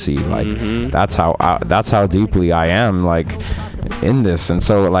legacy. Like that's how deeply I am like in this. And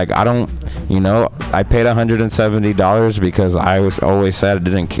so like I don't, you know, I paid $170 because I was always said it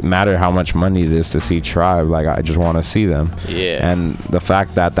didn't matter how much money it is to see Tribe. Like I just want to see them. Yeah. And the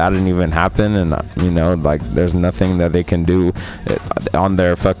fact that didn't even happen, and you know, like there's nothing that they can do. On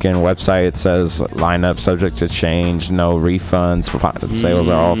their fucking website it says lineup subject to change, no refunds, sales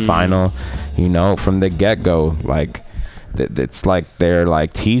are all final, you know, from the get-go. Like it's like they're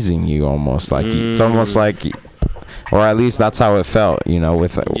like teasing you almost. Like it's almost like, or at least that's how it felt, you know,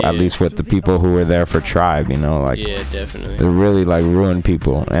 with at least with the people who were there for Tribe, you know, like definitely. They really like ruined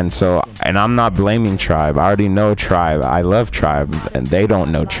people. And so, and I'm not blaming Tribe. I already know Tribe. I love Tribe, and they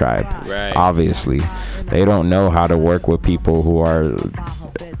don't know Tribe. Right. Obviously, they don't know how to work with people who are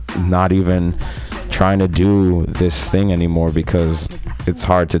not even trying to do this thing anymore, because it's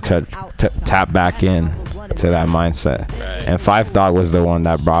hard to tap back in to that mindset. Right. And Fife Dog was the one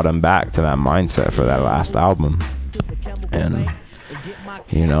that brought him back to that mindset for that last album. And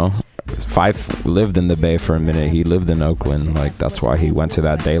you know, Fife lived in the Bay for a minute. He lived in Oakland. Like that's why he went to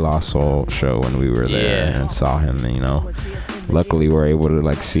that De La Soul show when we were there and saw him. You know, luckily we were able to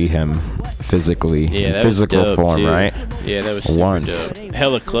like see him physically in physical form, too. right? Yeah, that was super once dope.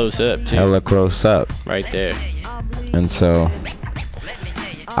 Hella close up too. Hella close up. Right there. And so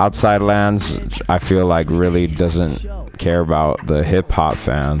Outside Lands, I feel like really doesn't care about the hip hop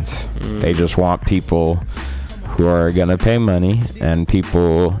fans. They just want people who are gonna pay money and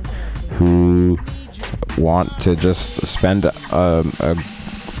people who want to just spend a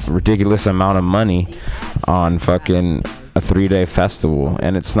ridiculous amount of money on fucking a 3-day festival,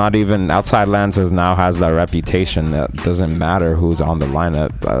 and it's not even Outside Lands now has that reputation that doesn't matter who's on the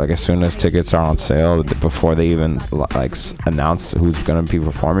lineup. Like, as soon as tickets are on sale, before they even like announce who's gonna be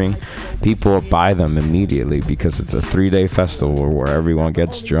performing, people buy them immediately because it's a 3-day festival where everyone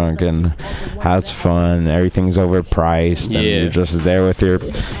gets drunk and has fun. Everything's overpriced, and you're just there with your.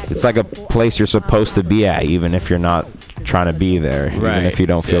 It's like a place you're supposed to be at, even if you're not trying to be there. Even if you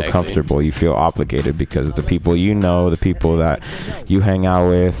don't feel comfortable, you feel obligated because the people you know, the people that you hang out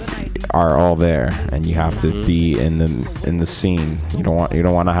with, are all there, and you have to be in the scene. You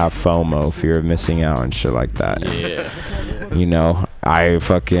don't want to have FOMO, fear of missing out, and shit like that. You know,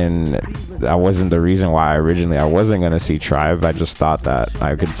 that wasn't the reason why I wasn't gonna see Tribe. I just thought that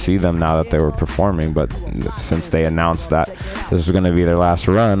I could see them now that they were performing, but since they announced that this was gonna be their last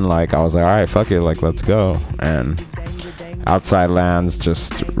run, like, I was like, all right, fuck it, like, let's go. And Outside Lands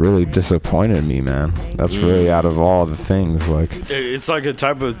just really disappointed me, man. That's really out of all the things, like, it's like a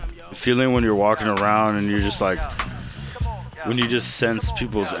type of feeling when you're walking around and you're just like, when you just sense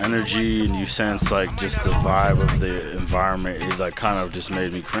people's energy and you sense like just the vibe of the environment, it like kind of just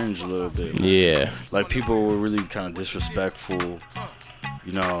made me cringe a little bit. Yeah. Like, people were really kind of disrespectful.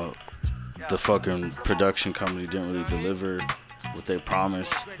 You know, the fucking production company didn't really deliver what they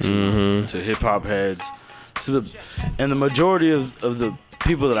promised to hip hop heads. And the majority of the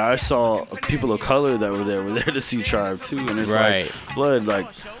people that I saw, people of color that were there to see Tribe too. And it's like, blood, like,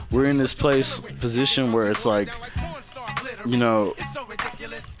 we're in this position where it's like, you know,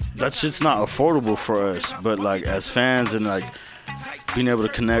 that shit's not affordable for us, but like, as fans, and like being able to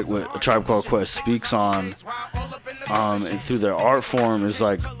connect with A Tribe Called Quest speaks on, and through their art form is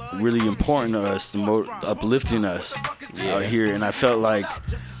like really important to us, uplifting us out here. And I felt like,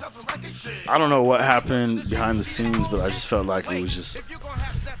 I don't know what happened behind the scenes, but I just felt like it was just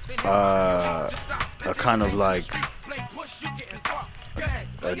a kind of like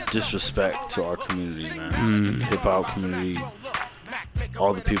a disrespect to our community, man. Hip hop community,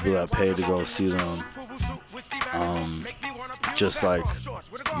 all the people that paid to go see them. Just like,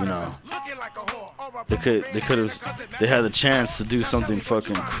 you know, they had the chance to do something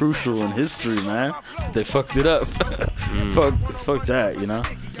fucking crucial in history, man. But they fucked it up. Fuck that, you know.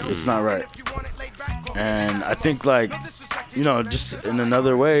 It's not right. And I think, like, you know, just in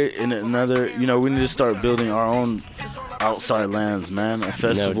another way, you know, we need to start building our own Outside Lands, man. A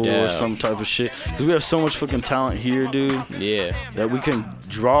festival or some type of shit. Because we have so much fucking talent here, dude. Yeah. That we can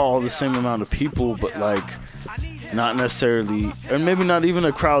draw all the same amount of people, but like, not necessarily, or maybe not even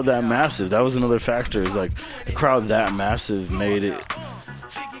a crowd that massive. That was another factor. Is like, a crowd that massive made it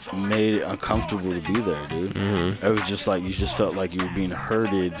uncomfortable to be there, dude. It was just like, you just felt like you were being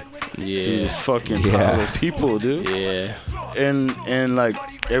herded through this fucking pile of people, dude. Yeah. And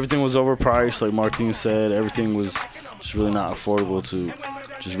like, everything was overpriced, like Martin said. Everything was just really not affordable to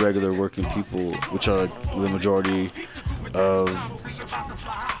just regular working people, which are like the majority of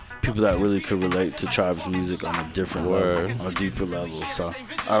people that really could relate to Tribe's music on a different level, on a deeper level. So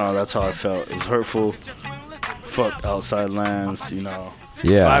I don't know, that's how I felt. It was hurtful. Fuck Outside Lands, you know.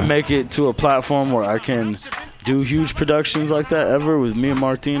 Yeah. If I make it to a platform where I can do huge productions like that ever with me and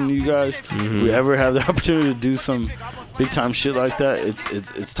Martin and you guys, if we ever have the opportunity to do some big time shit like that,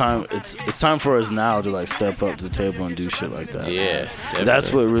 it's time for us now to like step up to the table and do shit like that. Yeah, and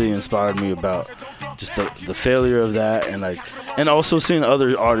that's what really inspired me about just the failure of that, and like, and also seeing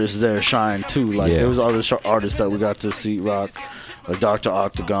other artists there shine too. Like, there was other artists that we got to see rock, like Dr.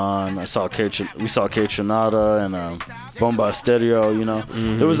 Octagon. We saw K Tronada and Bomba Stereo. You know,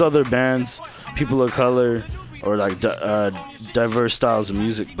 there was other bands, people of color, or like diverse styles of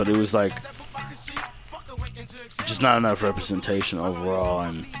music, but it was like just not enough representation overall.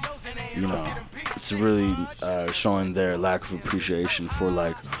 And you know, it's really showing their lack of appreciation for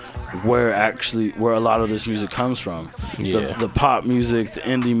like where a lot of this music comes from. The pop music, the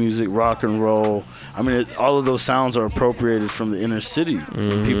indie music, rock and roll. I mean, all of those sounds are appropriated from the inner city,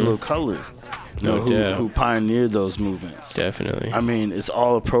 people of color, you know, who pioneered those movements. Definitely. I mean, it's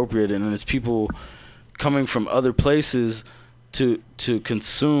all appropriated, and it's people coming from other places to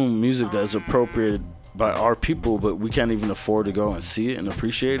consume music that is appropriated by our people, but we can't even afford to go and see it and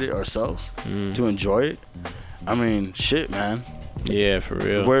appreciate it ourselves, to enjoy it. I mean, shit, man. Yeah, for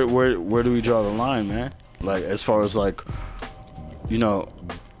real. Where do we draw the line, man? Like, as far as like, you know,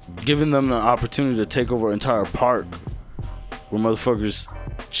 giving them the opportunity to take over an entire park where motherfuckers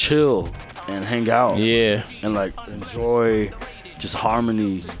chill and hang out, and like enjoy just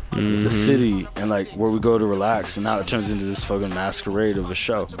harmony with the city, and like where we go to relax, and now it turns into this fucking masquerade of a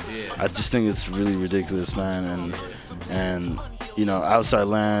show. I just think it's really ridiculous, man, and Outside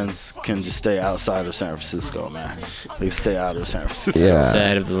Lands can just stay outside of San Francisco, man. They stay out of San Francisco. Yeah.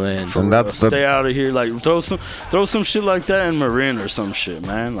 Outside of the land. And that's stay out of here. Like throw some shit like that in Marin or some shit,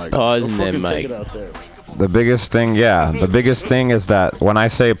 man. Like isn't that fucking Mike? take it out there. The biggest thing is that when I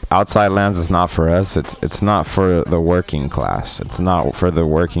say outside lands is not for us, it's not for the working class. It's not for the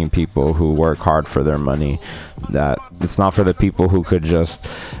working people who work hard for their money. That it's not for the people who could just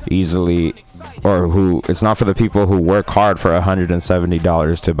easily, it's not for the people who work hard for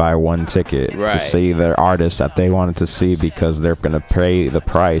 $170 to buy one ticket to see their artist that they wanted to see because they're gonna pay the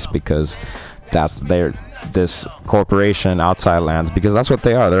price because that's this corporation, Outside Lands, because that's what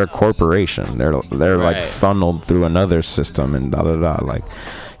they are. They're a corporation. They're like funneled through another system and like,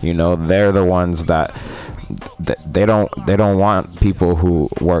 they're the ones that they don't want people who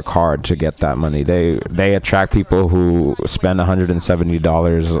work hard to get that money. They attract people who spend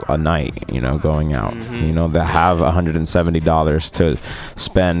 $170 a night, going out. That have $170 to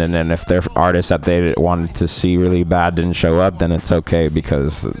spend, and then if their artists that they wanted to see really bad didn't show up, then it's okay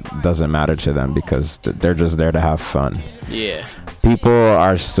because it doesn't matter to them because they're just there to have fun. Yeah. People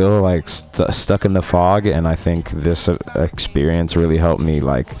are still like stuck in the fog, and I think this experience really helped me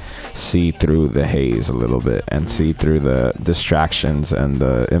like see through the haze a little bit and see through the distractions and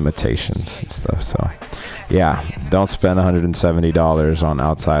the imitations and stuff. So yeah, don't spend $170 on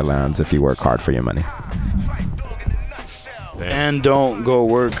Outside Lands if you work hard for your money. And don't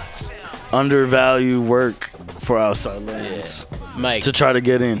go undervalue work for Outside Lands. Mike, to try to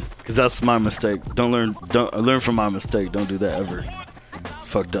get in, because that's my mistake. Don't learn from my mistake. Don't do that ever.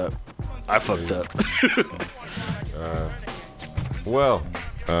 Fucked up. I fucked up.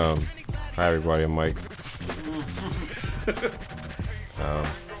 Hi everybody, I'm Mike.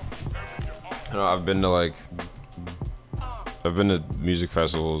 I've been to music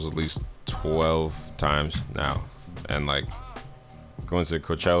festivals at least 12 times now, and like going to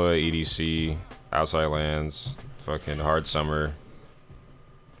Coachella, EDC, Outside Lands, fucking Hard Summer,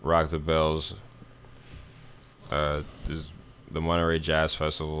 Rock the Bells, there's the Monterey Jazz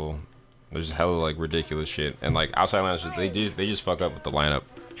Festival. There's hella like ridiculous shit, and like Outside Lands, they just fuck up with the lineup,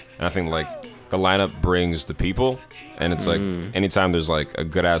 and I think like the lineup brings the people, and it's like anytime there's like a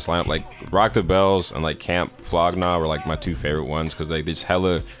good ass lineup, like Rock the Bells and like Camp Flog Gnaw were like my two favorite ones because like they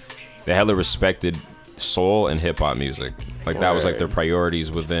hella respected soul and hip hop music. Like that was like their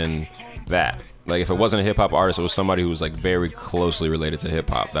priorities within that. Like if it wasn't a hip hop artist, it was somebody who was like very closely related to hip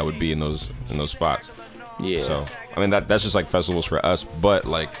hop that would be in those spots. Yeah. So I mean that's just like festivals for us, but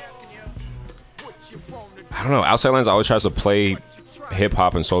like I don't know. Outside Lands always tries to play hip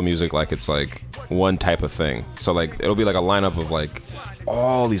hop and soul music like it's like one type of thing. So like it'll be like a lineup of like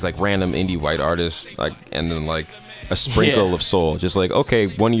all these like random indie white artists, like, and then like a sprinkle of soul. Just like, okay,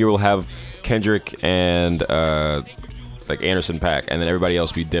 one year we'll have Kendrick and like Anderson .Paak, and then everybody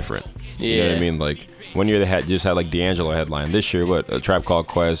else be different. You know what I mean? Like one year they just had like D'Angelo headline. This year, A Tribe Called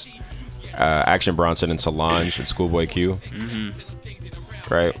Quest, Action Bronson, and Solange and Schoolboy Q.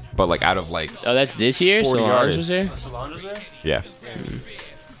 Right, but like out of like that's this year. Solange was there. Yeah.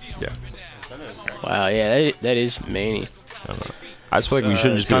 Yeah. Wow. Yeah, that is many. I don't know. I just feel like we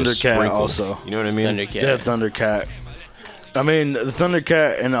shouldn't just be a Thundercat sprinkle. also. You know what I mean? Thundercat. Yeah, Thundercat. I mean, the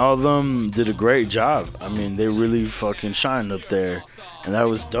Thundercat and all of them did a great job. I mean, they really fucking shined up there, and that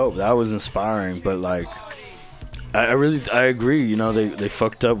was dope. That was inspiring. But like, I agree. You know, they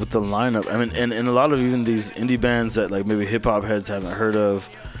fucked up with the lineup. I mean, and a lot of even these indie bands that like maybe hip hop heads haven't heard of,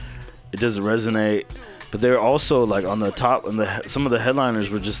 it doesn't resonate. But they're also like on the top, and some of the headliners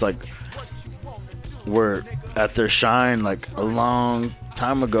were just like were at their shine like a long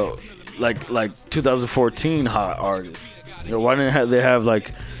time ago, like 2014 hot artists. You know, why didn't they have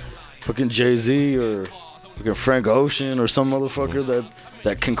like fucking Jay-Z or fucking Frank Ocean or some motherfucker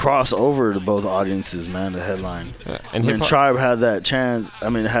that can cross over to both audiences, man, the headline. Yeah, and Tribe had that chance. I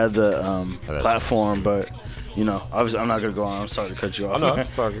mean, had the platform, but you know, obviously, I'm not gonna go on. I'm sorry to cut you off. Oh, no,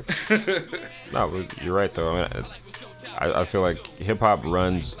 it's all good. No, you're right though. I mean, I feel like hip hop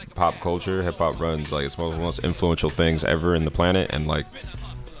runs pop culture. Hip hop runs like it's one of the most influential things ever in the planet. And like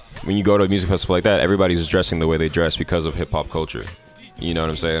when you go to a music festival like that, everybody's dressing the way they dress because of hip hop culture. You know what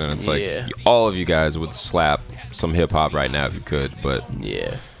I'm saying? And it's like all of you guys would slap some hip hop right now if you could. But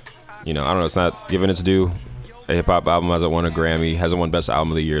you know, I don't know. It's not giving its due. A hip hop album hasn't won a Grammy, hasn't won Best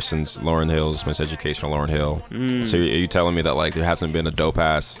Album of the Year since Lauryn Hill's Miseducation of Lauryn Hill. So are you telling me that like there hasn't been a dope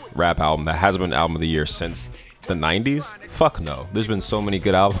ass rap album that hasn't been Album of the Year since the 90s? Fuck no. There's been so many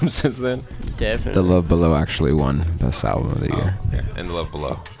good albums since then. Definitely. The Love Below actually won Best Album of the Year. Okay. And The Love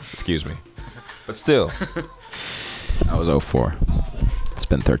Below. Excuse me. But still. That was 04. It's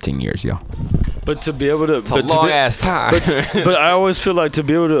been 13 years, yo. But to be able to, it's a long ass time. But I always feel like to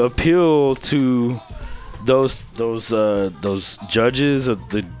be able to appeal to those judges of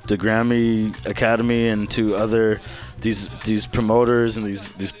the Grammy Academy and to other these promoters and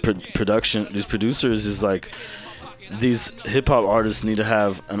these producers is like these hip hop artists need to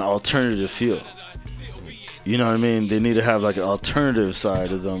have an alternative feel. You know what I mean? They need to have like an alternative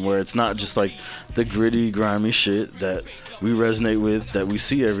side of them where it's not just like the gritty, grimy shit that we resonate with, that we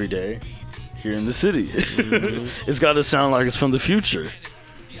see every day here in the city. Mm-hmm. It's got to sound like it's from the future.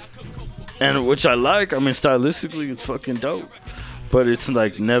 And which I like. I mean, stylistically, it's fucking dope. But it's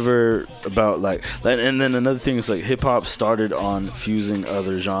like never about like. And then another thing is like hip hop started on fusing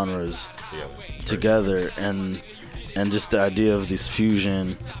other genres together, and just the idea of this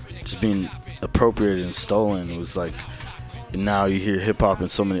fusion just being appropriated and stolen was like. Now you hear hip hop in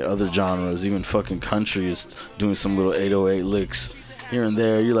so many other genres, even fucking country is doing some little 808 licks here and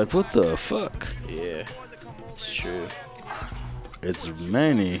there. You're like, what the fuck? Yeah, it's true. It's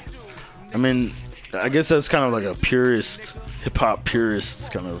many. I mean, I guess that's kind of like a purist, hip hop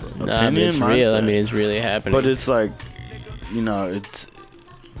purist kind of opinion. I mean, it's mindset. real. I mean, it's really happening. But it's like, it's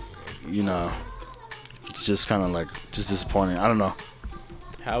just kind of like just disappointing. I don't know.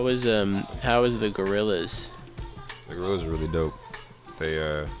 How was the Gorillas? The Gorillas are really dope.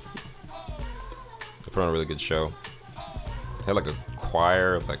 They put on a really good show. They had like a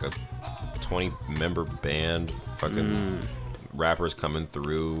choir, like a 20-member band, fucking rappers coming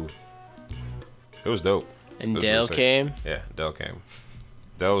through. It was dope. And Dale came? Yeah, Dale came.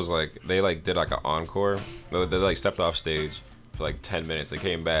 Dale was like, they like did like an encore. They like stepped off stage for like 10 minutes. They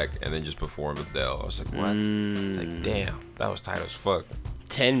came back and then just performed with Dale. I was like, what? Like, damn, that was tight as fuck.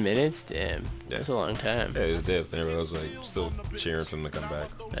 10 minutes? Damn. That's a long time. Yeah, it was dead. And everybody was like still cheering for them to come back.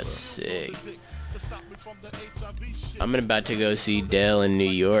 That's sick. I'm about to go see Dale in New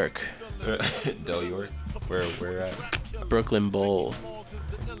York. Dale York? Where at? Brooklyn Bowl.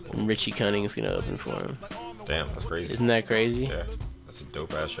 And Richie Cunning's gonna open for him. Damn, that's crazy. Isn't that crazy? Yeah, that's a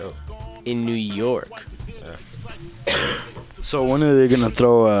dope ass show. In New York. Yeah. So when are they gonna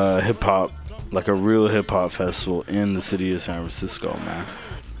throw a hip hop, like a real hip hop festival in the city of San Francisco, man?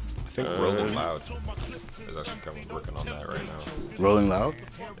 I think Rolling Loud is actually working on that right now. Rolling Loud?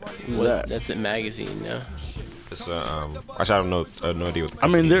 Who's that? That's a magazine, no? It's actually I don't know. I have no idea what the I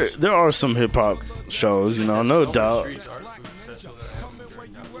mean, is. there are some hip hop shows, no doubt.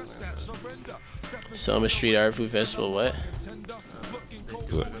 Soma Street Art Food Festival, what?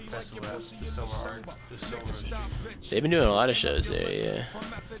 They've been doing a lot of shows there, yeah.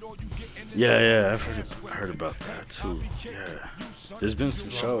 Yeah, I've heard about that too. Yeah, there's been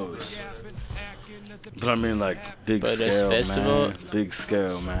some shows, but I mean like big scale, festival, man. Big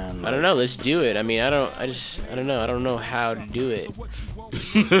scale, man. Like, I don't know. Let's do it. I mean, I don't know. I don't know how to do it.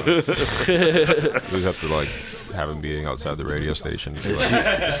 We just have to like have a meeting outside the radio station. Like,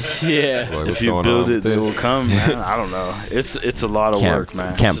 yeah. Like, if you build it, they will come, man. I don't know. It's a lot of work,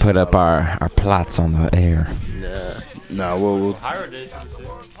 man. Can't put up our plots on the air. Nah. We'll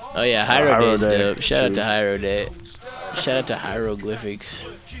Oh yeah, Hyro Day's dope. Shout out to Hyro Day. Shout out to Hieroglyphics.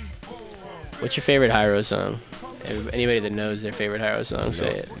 What's your favorite Hyro song? Anybody that knows their favorite Hyro song,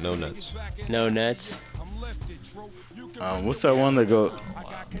 say it. No Nuts. No Nuts. What's that one that go?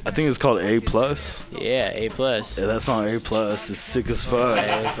 I think it's called A+. Yeah, A+. Yeah, that song A+ is sick as fuck. A+.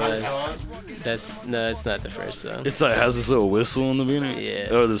 That's not the first song. It's like has this little whistle in the beginning.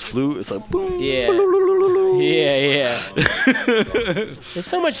 Yeah. Or this flute. It's like boom. Yeah. Yeah. There's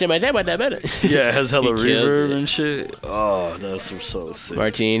so much in my time about that better. Yeah, it has hella reverb and shit. Oh, that's so sick.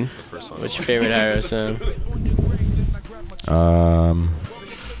 Martine, what's your favorite Hyro song?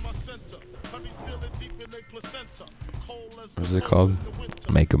 What's it called?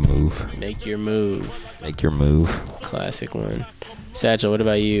 Make a move. Make your move. Make your move. Classic one. Satchel, what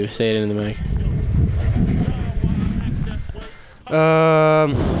about you? Say it in the mic.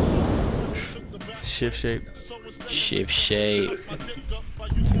 Shift Shape. Shift Shape.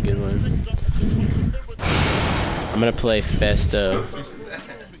 It's a good one. I'm gonna play Festo.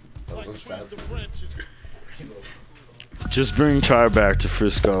 Just bring Tribe back to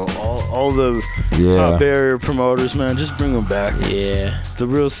Frisco. All the top area promoters, man. Just bring them back. Yeah. The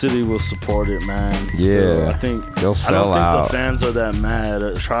real city will support it, man. Yeah. I think they'll sell I don't out. think the fans are that mad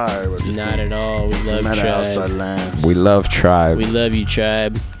at Tribe. Not at all. We love Tribe. Outside lands. We love Tribe. We love you,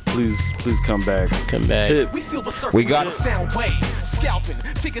 Tribe. Please come back. Come back. We got sound waves, scalping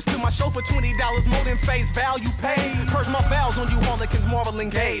tickets to my show for $20 more than face value paid. Purge my vows on you harlequins marveling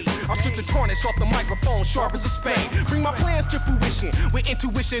gaze. I strip the tarnish off the microphone sharp as a spade. Bring my plans to fruition with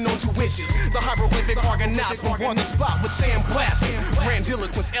intuition on 2 inches. The hieroglyphic organized will on the spot with sandblasting.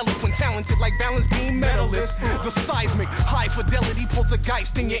 Grandiloquence, eloquent, talented like balance beam medalists. The seismic, high fidelity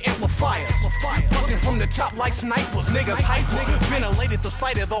poltergeist in your amplifiers. Buzzing from the top like snipers, niggas hyper. Ventilated the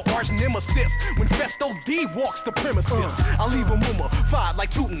sight of the arch nemesis. When Festo D walks the premises, I leave a mummified like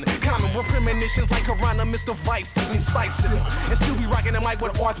Tootin'. Common with premonitions like Hieronymus devices, incisive. And still be rocking the mic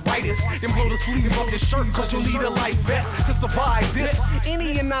with arthritis. Then blow the sleeve off your shirt cause you'll need a life vest to survive this.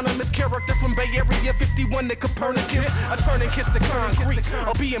 Any anonymous character from Bay Area 51 to Copernicus. I turn and kiss the concrete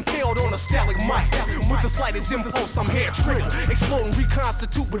or be impaled on a stalagmite. With the slightest impulse, I'm hair trigger. Explode and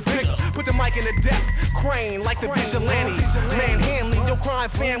reconstitute with vigor. Put the mic in the deck, crane like the vigilante. Manhandling your crime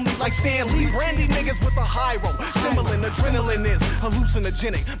family like Stan Lee. Brandy niggas with a high roll. Simulant adrenaline is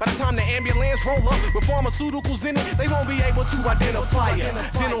hallucinogenic. By the time the ambulance roll up with pharmaceuticals in it, they won't be able to identify it.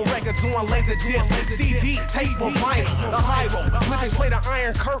 Dental records on laser disc, CD, tape, or vinyl. The high roll, lyrics play the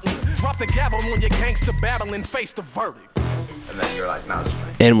iron curtain. Drop the gavel on your gangster battle and face the verdict. And then you're like, nah,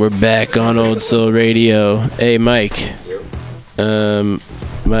 And we're back on Old Soul Radio. Hey, Mike.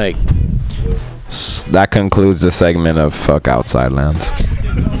 Mike. That concludes the segment of Fuck Outside Lands.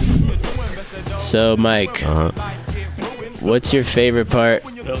 So, Mike, what's your favorite part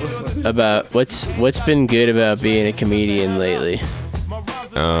about what's been good about being a comedian lately?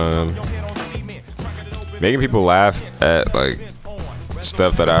 Making people laugh at like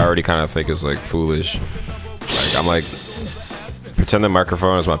stuff that I already kind of think is like foolish. Like I'm like pretend the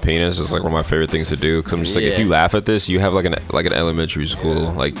microphone is my penis is like one of my favorite things to do because I'm just like if you laugh at this you have like an elementary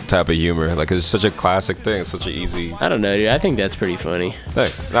school like type of humor, like it's such a classic thing. It's such an easy. I don't know, dude. I think that's pretty funny.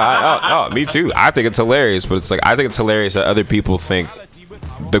 Thanks. No, me too. I think it's hilarious, but it's like I think it's hilarious that other people think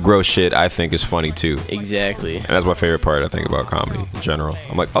the gross shit I think is funny too. Exactly. And that's my favorite part I think about comedy in general.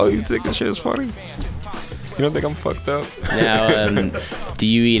 I'm like, oh, you think this shit is funny? You don't think I'm fucked up? Now, do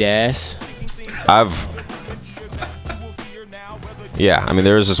you eat ass? Yeah, I mean,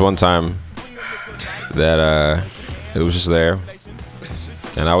 there was this one time that it was just there,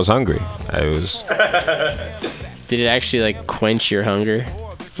 and I was hungry. Did it actually like quench your hunger?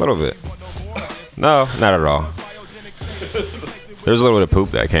 A little bit. No, not at all. There was a little bit of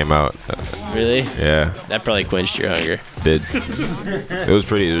poop that came out. Really? Yeah. That probably quenched your hunger. Did. It was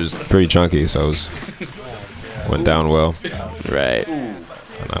pretty chunky, so went down well. Right. I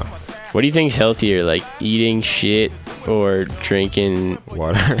know. What do you think is healthier, like eating shit or drinking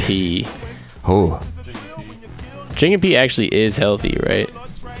water? Pee? Oh. Drinking pee actually is healthy, right? It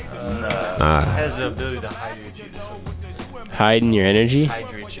has the ability to hydrate you to some extent. Hiding your energy?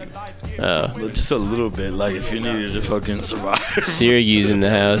 Hydrate you. Oh. Just a little bit, like if you needed to fucking survive. Syracuse in the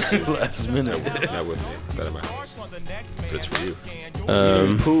house. Last minute. Not with me. That in my house. But it's for you.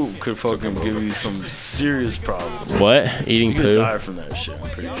 Eating poop could fucking give you some serious problems. What? Eating you poo? You could die from that shit, I'm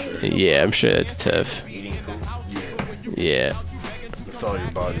pretty sure. Yeah, I'm sure that's tough. Eating poop? Yeah. That's all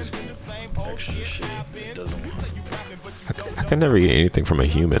your body's doing. Extra shit. It doesn't. I can never eat anything from a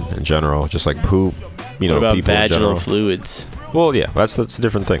human in general. Just like poop. You know, what about people vaginal fluids? Well, yeah, that's a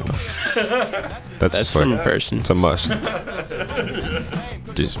different thing. That's from like, a person. It's a must.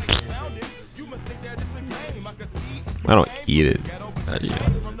 Just, I don't eat it.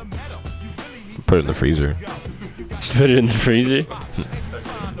 Put it in the freezer. Put it in the freezer?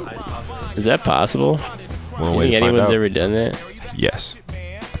 Is that possible? Well, you think anyone's ever done that? Yes,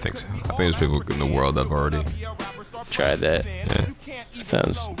 I think so. I think there's people in the world that have already tried that. Yeah, it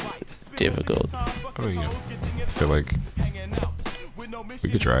sounds difficult. I mean, I feel like we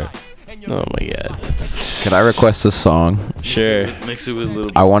could try it. Oh my god! Can I request a song? Sure. Mix it with a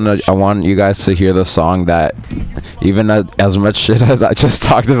little. I want you guys to hear the song that, even as much shit as I just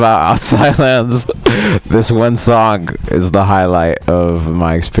talked about Outside Lands, this one song is the highlight of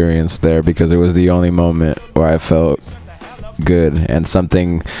my experience there because it was the only moment where I felt good and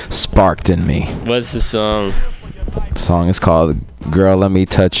something sparked in me. What's the song? The song is called "Girl, Let Me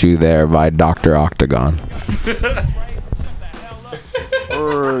Touch You There" by Dr. Octagon.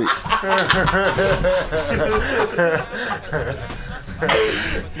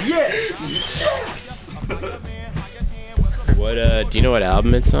 Yes. What do you know what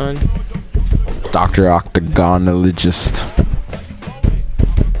album it's on? Dr. Octagonologist.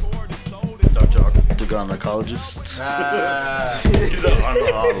 Dr. Octagonologist. He's an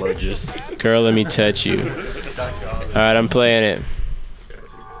ontologist. Girl, Let Me Touch You. Alright, I'm playing it.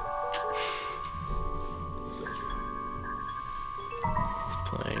 It's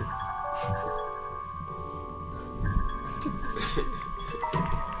playing.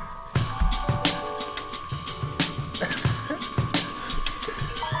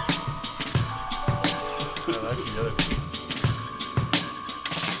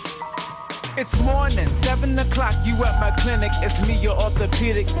 It's morning, 7 o'clock, you at my clinic. It's me, your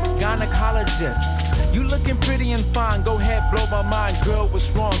orthopedic gynecologist. You looking pretty and fine, go ahead, blow my mind. Girl,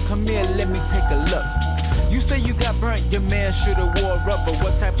 what's wrong? Come here, let me take a look. You say you got burnt, your man should've wore rubber.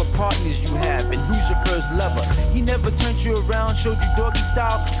 What type of partners you have and who's your first lover? He never turned you around, showed you doggy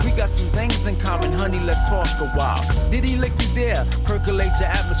style. We got some things in common, honey, let's talk a while. Did he lick you there? Percolate your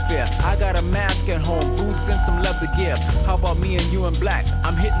atmosphere. I got a mask at home, boots and some leather gear. How about me and you in black?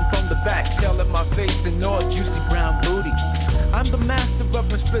 I'm hitting from the back, tail in my face and all juicy brown booty. I'm the master of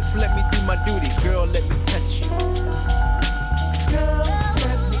my splits, let me do my duty. Girl, let me touch you. Girl,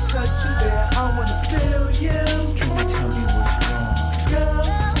 let me touch you there, I wanna feel you. Can you tell me what's wrong? Girl,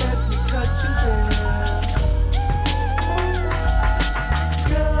 let me touch you there.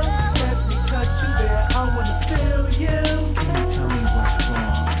 Girl, let me touch you there, I wanna feel you. Can you tell me what's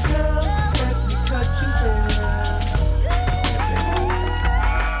wrong? Girl, let me touch you there.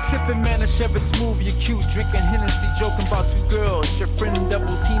 Sipping man, a Chevy smooth, you cute, drinking Hennessy, joking about 2 girls, your friend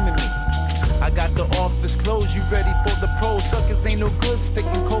double teaming me. I got the office closed, you ready for the pros? Suckers ain't no good,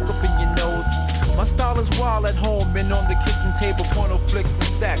 sticking coke up in your nose. My style is wild at home and on the kitchen table, porno flicks and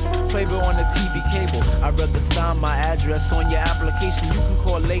stacks, Playboy on the TV cable. I'd rather sign my address on your application. You can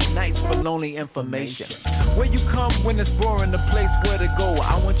call late nights for lonely information. Where you come when it's boring, the place where to go.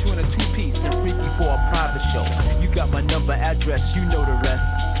 I want you in a 2-piece and freaky for a private show. You got my number, address, you know the rest.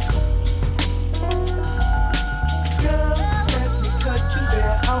 Girl, let me touch you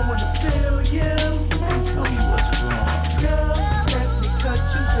there, I wanna feel you. You can tell me what's wrong. Girl, let me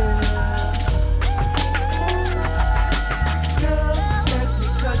touch you there. Girl, let me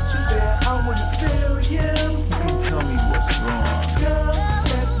touch you there, I wanna feel you. You can tell me what's wrong. Girl,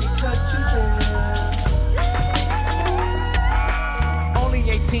 let me touch you there. Only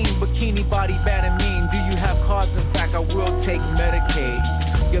 18, bikini body bad and mean. Do you have cards? In fact, I will take Medicaid.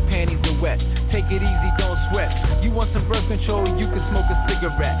 Your panties are wet, take it easy, don't sweat. You want some birth control, you can smoke a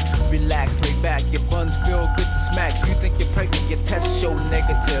cigarette. Relax, lay back, your buns feel good to smack. You think you're pregnant, your tests show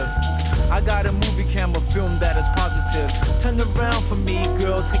negative. I got a movie camera film that is positive. Turn around for me,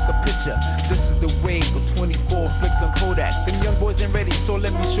 girl, take a picture. This is the wave with 24 flicks on Kodak. Them young boys ain't ready, so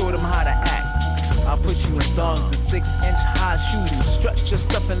let me show them how to act. I'll put you in thongs and 6-inch high shoes. You stretch your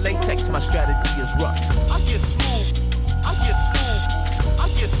stuff in latex, my strategy is rough. I get smooth, I get smooth, I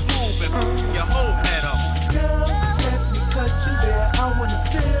get smooth and your whole head up. Girl, let me touch you there, I wanna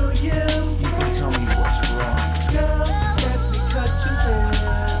feel you. You can tell me what's wrong. Girl, let me touch you there.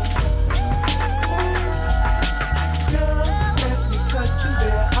 Girl, let me touch you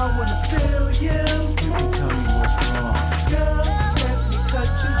there, I wanna feel you. You can tell me what's wrong. Girl, let me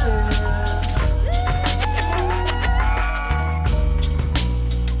touch you there.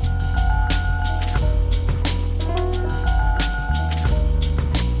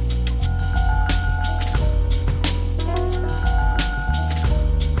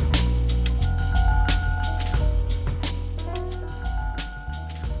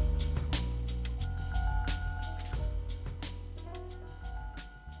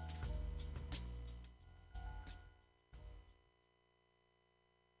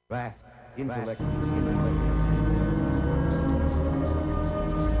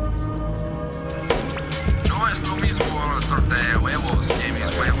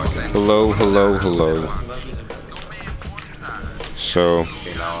 Hello, hello, hello. So,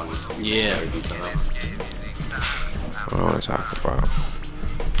 yeah, what I want to talk about.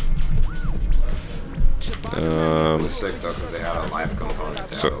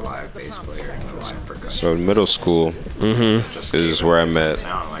 So in middle school is where I met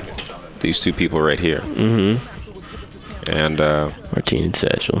these 2 people right here. And Martine and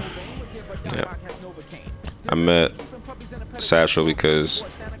Satchel. Yeah, I met Satchel because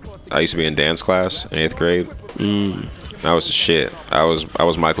I used to be in dance class in 8th grade. I was the shit. I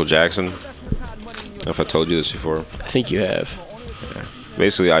was Michael Jackson. I don't know if I told you this before. I think you have. Yeah.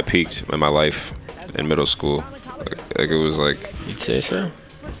 Basically, I peaked in my life in middle school. Like it was like, you'd say so.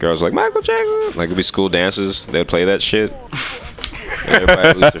 Girls like Michael Jackson. Like it'd be school dances. They'd play that shit. And everybody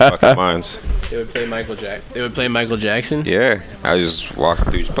would lose their fucking minds. They would play Michael Jackson. They would play Michael Jackson. Yeah, I was just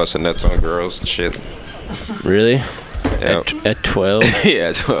walking through, busting nuts on girls and shit. Really? Yep. At 12? Yeah,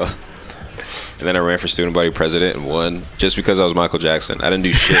 at 12. And then I ran for student body president and won just because I was Michael Jackson. I didn't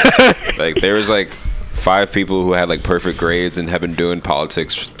do shit. Like there was like 5 people who had like perfect grades and have been doing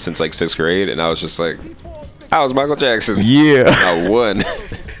politics since like 6th grade, and I was just like, I was Michael Jackson. Yeah. And I won.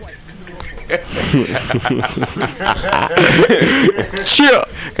 Chill.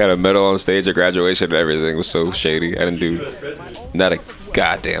 Got a medal on stage at graduation and everything. It was so shady. I didn't do not a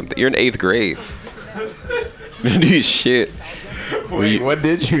goddamn thing. You're in 8th grade. You didn't do shit. Wait, what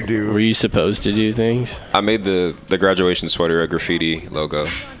did you do? Were you supposed to do things? I made the graduation sweater a graffiti logo.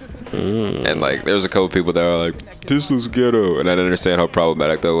 And like there was a couple people that were like, this looks ghetto, and I didn't understand how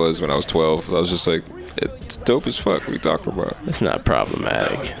problematic that was when I was 12. I was just like, it's dope as fuck. What are you talking about? It's not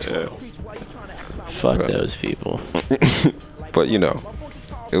problematic. Yeah. Fuck those people. But you know,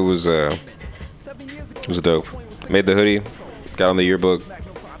 it was dope. Made the hoodie, got on the yearbook.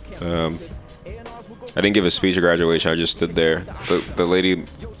 I didn't give a speech at graduation. I just stood there. The lady,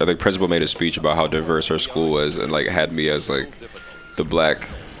 the principal, made a speech about how diverse our school was, and like had me as like the black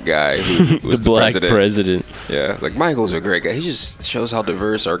guy who was the black president. Yeah, like Michael's a great guy. He just shows how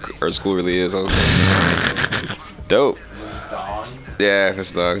diverse our school really is. I was like, dope. Yeah,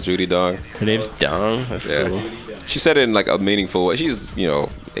 it's Dong, Judy Dong. Her name's Dong. That's cool. She said it in like a meaningful way. She's, you know,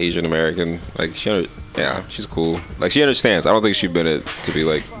 Asian American. Like yeah, she's cool. Like she understands. I don't think she'd been it to be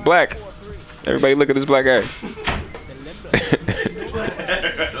like black. Everybody look at this black guy. Look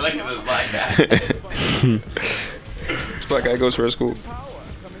at this black guy. This black guy goes to our school.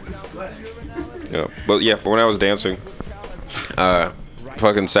 Yeah, but when I was dancing,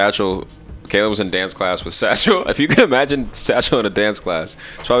 fucking Satchel, Caleb was in dance class with Satchel. If you can imagine Satchel in a dance class,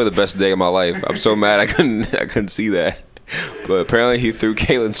 it's probably the best day of my life. I'm so mad I couldn't see that. But apparently he threw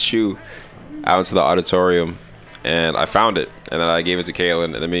Kalen's shoe out into the auditorium, and I found it, and then I gave it to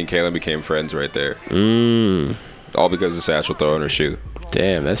Kalen, and then me and Kalen became friends right there. All because of Satchel throwing her shoe.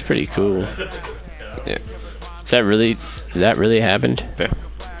 Damn, that's pretty cool. Yeah. That really happened? Yeah.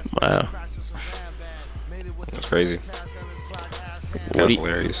 Wow. That's crazy. What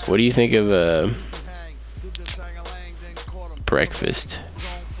do you think of breakfast?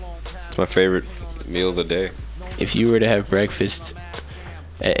 It's my favorite meal of the day. If you were to have breakfast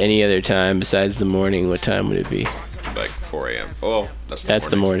at any other time besides the morning, what time would it be? Like 4 a.m. Oh, that's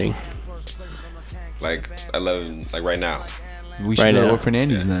the morning. Like 11, like right now. We should go for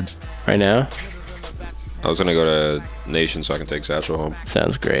Nanny's then. Right now? I was gonna go to Nation so I can take Satchel home.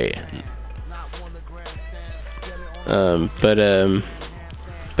 Sounds great.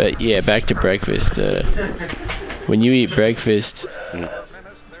 But yeah, back to breakfast. When you eat breakfast,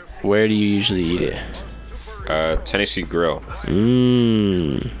 where do you usually eat it? Tennessee Grill.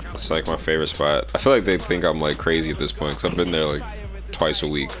 It's like my favorite spot. I feel like they think I'm like crazy at this point because I've been there like twice a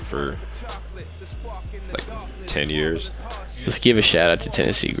week for like 10 years. Let's give a shout out to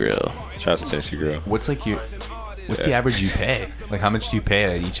Tennessee Grill. Shout out to Tennessee Grill. What's the average you pay? Like, how much do you pay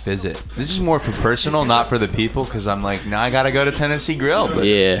at each visit? This is more for personal, not for the people, because I'm like, now I gotta go to Tennessee Grill. But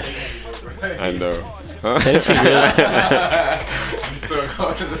yeah, I know. Tennessee Grill. Still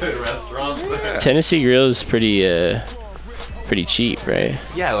going to the restaurants. Tennessee Grill is pretty cheap, right?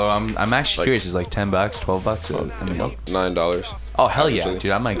 Yeah, well, I'm actually curious. It's like $10, $12 a meal. $9. Oh hell yeah,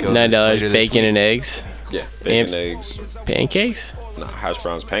 dude! I might go. $9 bacon and eggs. Yeah, bacon, eggs. Pancakes? No, hash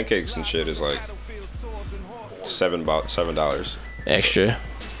browns, pancakes and shit is like $7. Extra?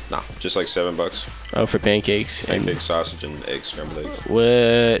 Nah, just like $7. Oh, for pancakes? Pancake, sausage, and eggs, scrambled eggs.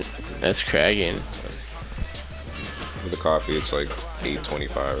 What? That's cracking. With the coffee, it's like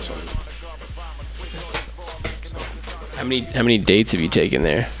 $8.25 or something. So. How many dates have you taken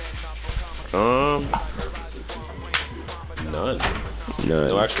there? None.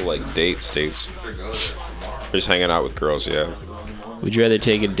 No actual like dates. Just hanging out with girls, yeah. Would you rather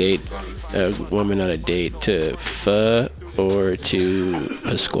take a woman on a date to Pho or to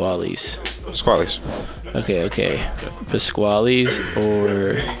Pasquale's? Pasquale's. Okay. Pasquale's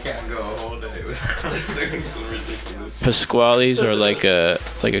or Pasquale's or like a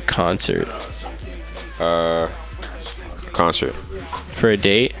concert? Concert. For a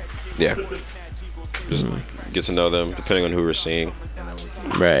date? Yeah. Just get to know them, depending on who we're seeing.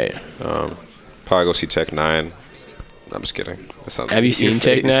 Right. Probably go see Tech 9. I'm just kidding. That sounds Have you seen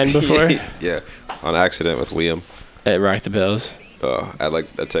Tech 9 before? Yeah, on accident with Liam. At Rock the Bells? At like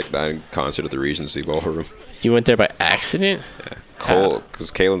a Tech 9 concert at the Regency Ballroom. You went there by accident? Yeah. Cole,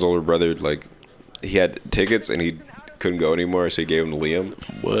 because Kalen's older brother, like, he had tickets and he couldn't go anymore, so he gave them to Liam.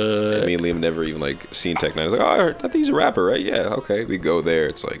 What? And me and Liam never even like seen Tech 9. I was like, I think he's a rapper, right? Yeah, okay. We go there.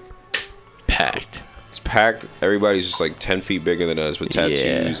 It's like packed. It's packed. Everybody's just like 10 feet bigger than us with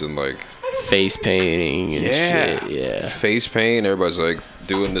tattoos and like face painting and shit. Yeah. Face paint. Everybody's like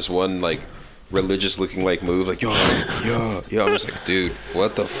doing this one like religious looking like move, like yo. I'm just like, dude,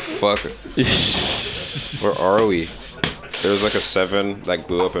 what the fuck? Where are we? There was like a 7 that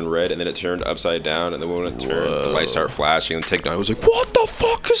glue up in red, and then it turned upside down, and then when it turned, the lights start flashing, and Take 9 was like, what the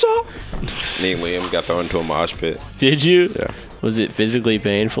fuck is up? Me and Liam got thrown into a mosh pit. Did you? Yeah. Was it physically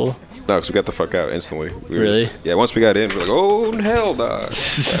painful? No, because we got the fuck out instantly. Really? Yeah, once we got in, we were like, oh, hell, nah.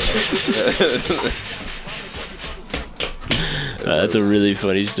 That's a really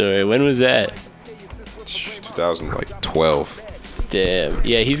funny story. When was that? 2012. Damn.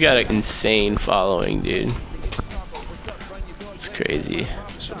 Yeah, he's got an insane following, dude. It's crazy.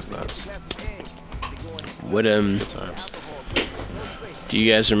 This was nuts. What do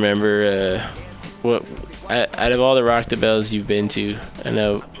you guys remember? What out of all the Rock the Bells you've been to? I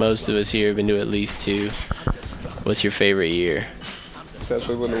know most of us here have been to at least 2. What's your favorite year?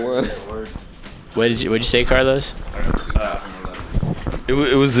 Essentially, when the one. What'd you say, Carlos? It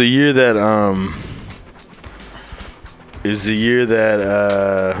was the year that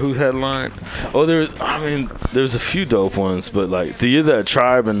who headlined? Oh, there was a few dope ones, but like the year that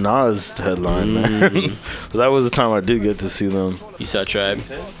Tribe and Nas headlined, man. That was the time I did get to see them. You saw Tribe?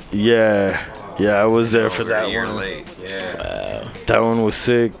 Yeah, I was there for that a year one. late. Yeah. Wow. That one was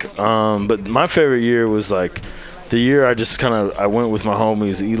sick. But my favorite year was like the year I just I went with my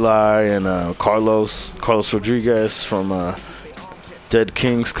homies Eli and Carlos Rodriguez from Dead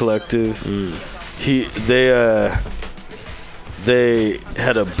Kings Collective. They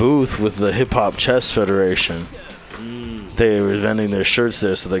had a booth with the Hip Hop Chess Federation. They were vending their shirts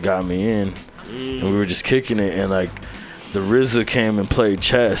there, so they got me in, and we were just kicking it. And like, the RZA came and played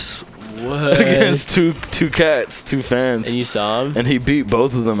chess. What? Against two cats, 2 fans. And you saw him? And he beat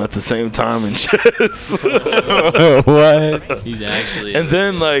both of them at the same time in chess. What? He's actually. And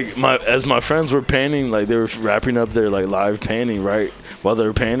then like as my friends were painting, like they were wrapping up their like live painting, right? While they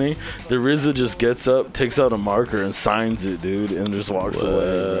were painting, the RZA just gets up, takes out a marker, and signs it, dude, and just walks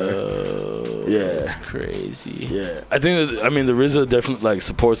away. Bro. Yeah, that's crazy. Yeah, I think the RZA definitely like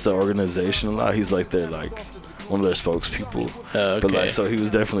supports the organization a lot. He's like their like one of their spokespeople. Oh, okay. But like, so he was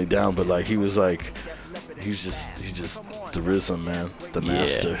definitely down. But like, he's just the RZA, man, the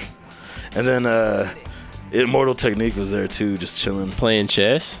master. And then Immortal Technique was there too, just chilling, playing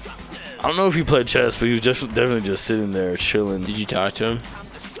chess. I don't know if he played chess, but he was definitely just sitting there chilling. Did you talk to him?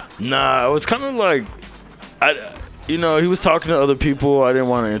 Nah, it was kind of like, he was talking to other people. I didn't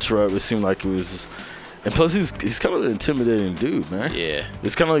want to interrupt. It seemed like it was, and plus he's kind of an intimidating dude, man. Yeah.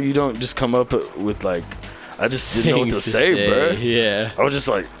 It's kind of like you don't just come up with like, I just didn't know what to say, bro. Yeah. I was just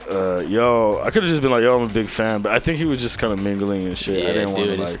like, yo, I could have just been like, yo, I'm a big fan, but I think he was just kind of mingling and shit. Yeah, I didn't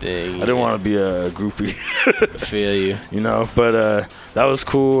want to his thing. I didn't want to be a groupie. I feel you. But that was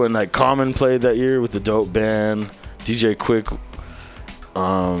cool. And like Common played that year with the dope band. DJ Quick.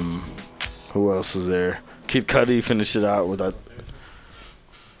 Who else was there? Kid Cudi finished it out with that.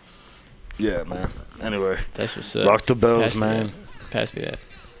 Yeah, man. Anyway, that's what's up. Rock the Bells, man. Pass me that.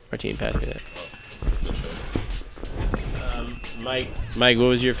 Martine, pass me that. Mike, what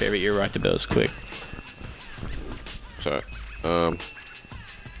was your favorite year? Rock the Bells, quick. Sorry. I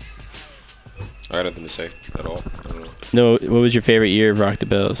got nothing to say at all. I don't know. No, what was your favorite year of Rock the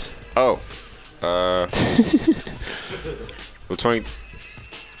Bells? Oh, well,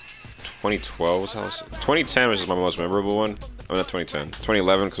 2012 was how 2010 was just my most memorable one. Oh, not 2010.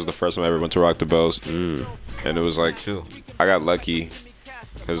 2011 because the first time I ever went to Rock the Bells, and it was like, I got lucky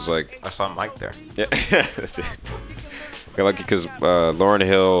because like I saw Mike there. Yeah. I got lucky because Lauryn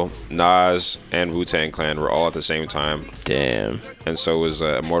Hill, Nas, and Wu-Tang Clan were all at the same time. Damn. And so was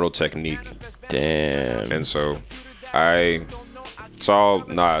Immortal Technique. Damn. And so I saw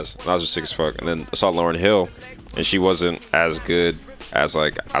Nas. Nas was sick as fuck. And then I saw Lauryn Hill, and she wasn't as good as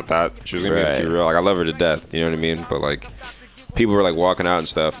like I thought she was gonna be real. Like I love her to death, you know what I mean? But like people were like walking out and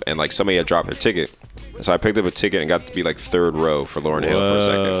stuff, and like somebody had dropped their ticket. And so I picked up a ticket and got to be like third row for Lauryn Hill for a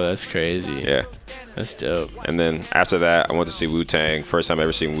second. Oh, that's crazy. Yeah. That's dope. And then after that, I went to see Wu-Tang. First time I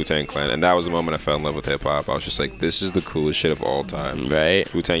ever seen Wu-Tang Clan. And that was the moment I fell in love with hip-hop. I was just like, this is the coolest shit of all time. Right.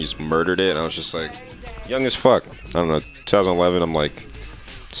 Wu-Tang just murdered it. And I was just like, young as fuck. I don't know, 2011, I'm like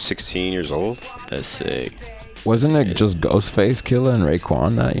 16 years old. That's sick. Wasn't it just Ghostface Killer and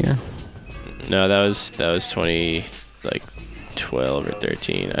Raekwon that year? No, that was 2012 or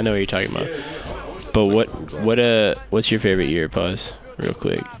 13. I know what you're talking about. But what's your favorite year, Pause? Real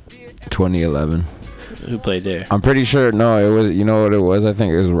quick. 2011. Who played there? I'm pretty sure. No, it was. You know what it was? I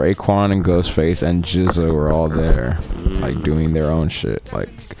think it was Raekwon and Ghostface and GZA were all there, like doing their own shit. Like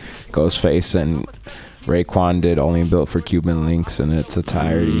Ghostface and Raekwon did Only Built for Cuban Links in its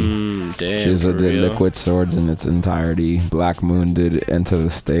entirety. Damn, GZA did real? Liquid Swords in its entirety. Black Moon did Enter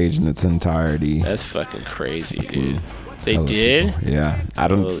the Stage in its entirety. That's fucking crazy, dude. They did? People. Yeah, I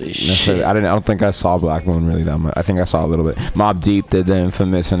don't Holy necessarily. shit. I don't think I saw Black Moon really that much. I think I saw a little bit. Mobb Deep did the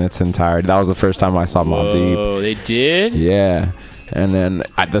Infamous in its entirety. That was the first time I saw Mobb Deep. Oh, they did? Yeah. And then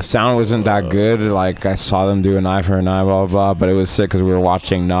the sound wasn't that good. Like I saw them do an eye for an eye, blah blah blah. But it was sick because we were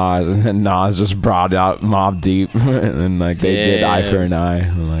watching Nas, and then Nas just brought out Mobb Deep, and then like they did eye for an eye,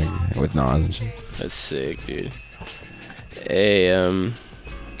 like with Nas and shit. That's sick, dude. Hey, I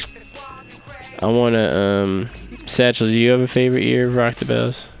want to, Satchel, do you have a favorite year of Rock the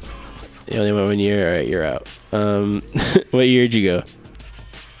Bells? You only went 1 year? Alright, you're out. What year did you go?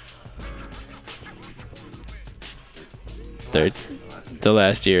 Third. The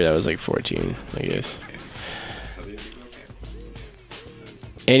last year, that was like 14, I guess.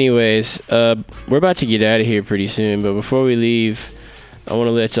 Anyways, we're about to get out of here pretty soon, but before we leave, I want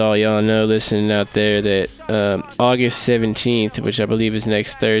to let y'all know listening out there that August 17th, which I believe is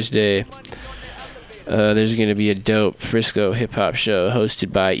next Thursday, there's going to be a dope Frisco hip-hop show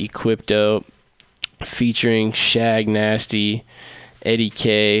hosted by Equipto, featuring Shag Nasty, Eddie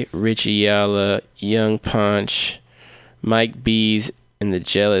K, Richie Yala, Young Punch, Mike Bees, and the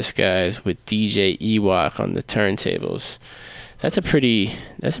Jealous Guys with DJ Ewok on the turntables. That's a pretty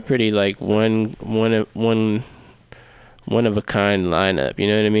like one of a kind lineup. You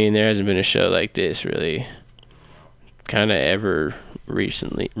know what I mean? There hasn't been a show like this really, kind of ever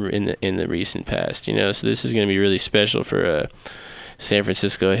recently in the recent past. You know, so this is going to be really special for San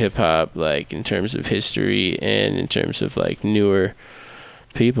Francisco hip hop, like in terms of history and in terms of like newer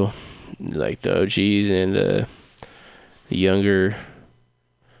people, like the OGs and the younger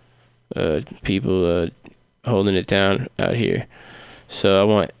people holding it down out here.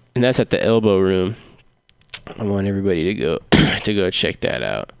 So and that's at the Elbow Room. I want everybody to go to go check that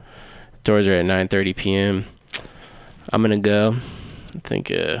out. Doors are at 9:30 p.m. I'm gonna go. I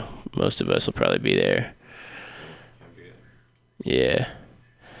think most of us will probably be there. Yeah.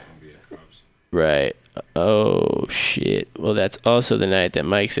 Right. Oh shit. Well, that's also the night that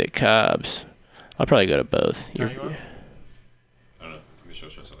Mike's at Cobb's. I'll probably go to both. I don't know. The show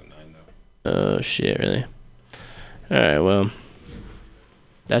starts at 9 though. Oh shit! Really? All right. Well,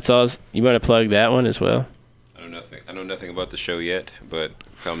 that's all. You want to plug that one as well? I know nothing about the show yet, but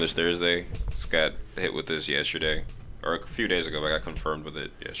come this Thursday, Scott hit with this yesterday, or a few days ago. But I got confirmed with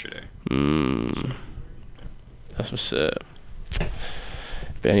it yesterday. That's what's up.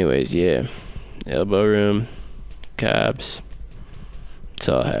 But anyways, yeah, Elbow Room, Cobb's. It's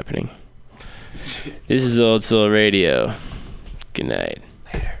all happening. This is Old Soul Radio. Good night.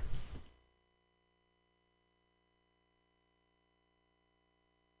 Later.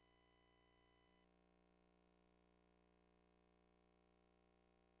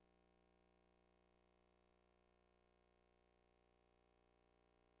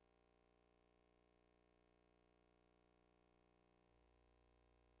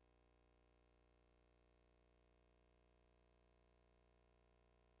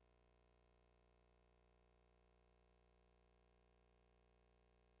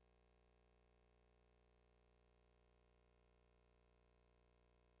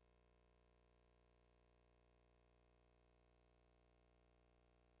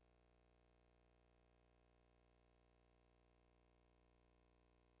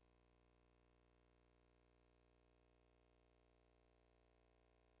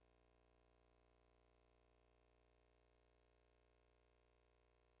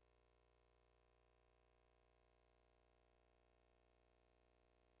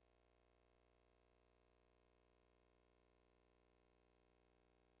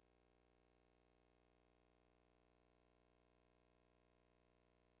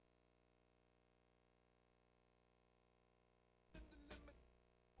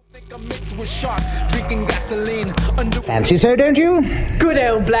 Fancy so, don't you? Good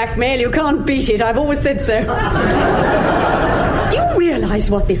old blackmail, you can't beat it. I've always said so. Do you realise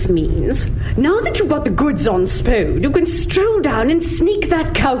what this means? Now that you've got the goods on Spode, you can stroll down and sneak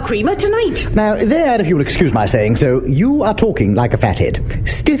that cow creamer tonight. Now, there, if you'll excuse my saying so, you are talking like a fathead.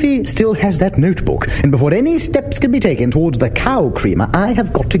 Stiffy still has that notebook, and before any steps can be taken towards the cow creamer, I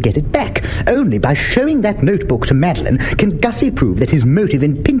have got to get it back. Only by showing that notebook to Madeline can Gussie prove that his motive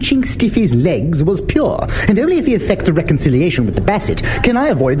in pinching Stiffy's legs was pure, and only if he effects a reconciliation with the Bassett can I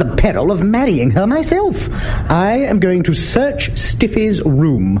avoid the peril of marrying her myself. I am going to search Stiffy's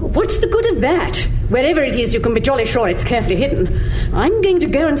room. What's the good of that? Wherever it is, you can be jolly sure it's carefully hidden. I'm going to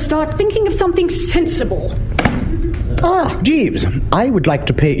go and start thinking of something sensible. Ah, Jeeves, I would like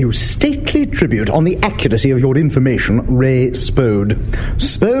to pay you stately tribute on the accuracy of your information, Ray Spode.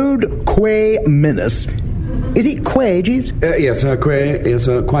 Spode Quay Menace. Is it Quay, Jeeves? Yes, Quay is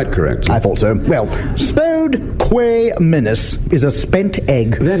quite correct. I thought so. Well, Spode Quay Menace is a spent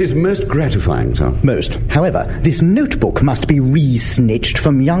egg. That is most gratifying, sir. Most. However, this notebook must be re-snitched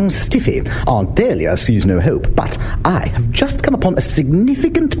from young Stiffy. Aunt Dahlia sees no hope, but I have just come upon a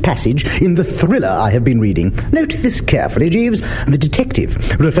significant passage in the thriller I have been reading. Note this carefully, Jeeves. The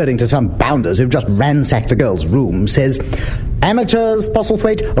detective, referring to some bounders who've just ransacked a girl's room, says, Amateurs,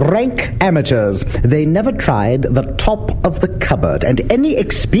 Postlethwaite, rank amateurs. They never tried the top of the cupboard, and any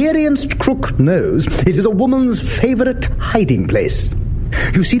experienced crook knows it is a woman's favourite hiding place.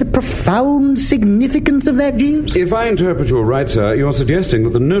 You see the profound significance of that, Jeeves? If I interpret you right, sir, you're suggesting that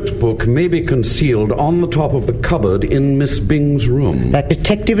the notebook may be concealed on the top of the cupboard in Miss Bing's room. That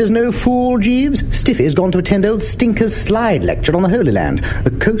detective is no fool, Jeeves. Stiffy's gone to attend old Stinker's slide lecture on the Holy Land.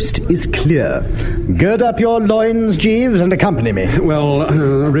 The coast is clear. Gird up your loins, Jeeves, and accompany me. Well,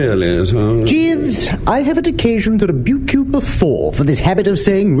 really, sir... Jeeves, I have had occasion to rebuke you before for this habit of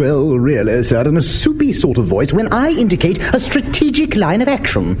saying, well, really, sir, in a soupy sort of voice when I indicate a strategic line of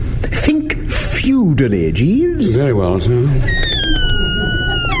action. Think feudally, Jeeves. Very well, sir.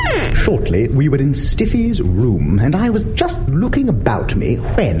 Shortly, we were in Stiffy's room, and I was just looking about me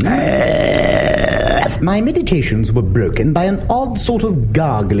when... my meditations were broken by an odd sort of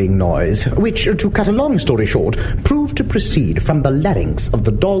gargling noise, which, to cut a long story short, proved to proceed from the larynx of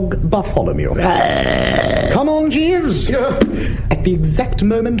the dog Bartholomew. Come on, Jeeves! At the exact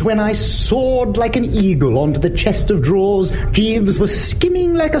moment when I soared like an eagle onto the chest of drawers, Jeeves was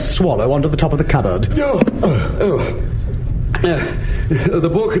skimming like a swallow onto the top of the cupboard. The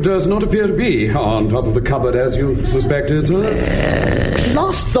book does not appear to be on top of the cupboard as you suspected, sir.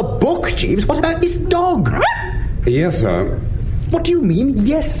 Lost the book, Jeeves? What about this dog? Yes, sir. What do you mean,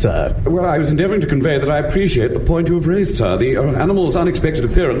 yes, sir? Well, I was endeavouring to convey that I appreciate the point you have raised, sir. The animal's unexpected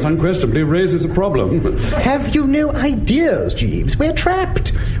appearance unquestionably raises a problem. Have you no ideas, Jeeves? We're trapped.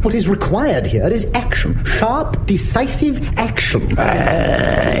 What is required here is action. Sharp, decisive action.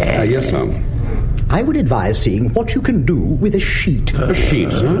 Yes, sir. I would advise seeing what you can do with a sheet. A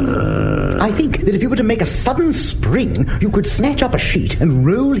sheet, sir? I think that if you were to make a sudden spring, you could snatch up a sheet and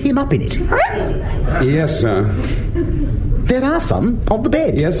roll him up in it. Yes, sir. There are some on the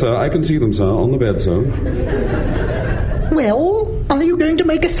bed. Yes, sir. I can see them, sir, on the bed, sir. Well, are you going to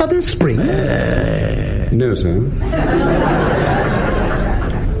make a sudden spring? No, sir.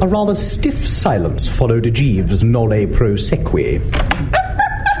 A rather stiff silence followed Jeeves' nolle prosequi.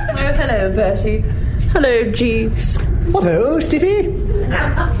 Oh, hello, Bertie. Hello, Jeeves. What-ho, Stiffy?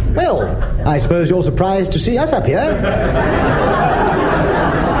 Well, I suppose you're surprised to see us up here.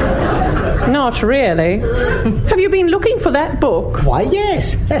 Not really. Have you been looking for that book? Why,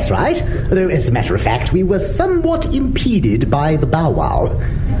 yes, that's right. Though, as a matter of fact, we were somewhat impeded by the bow-wow.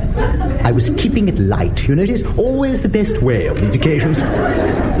 I was keeping it light, you notice, always the best way on these occasions.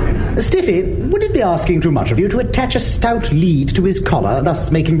 Stiffy, would it be asking too much of you to attach a stout lead to his collar,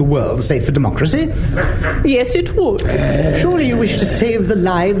 thus making the world safe for democracy? Yes, it would. Surely you wish to save the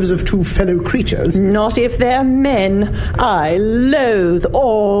lives of two fellow creatures? Not if they're men. I loathe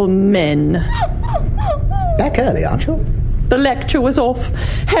all men. Back early, aren't you? The lecture was off.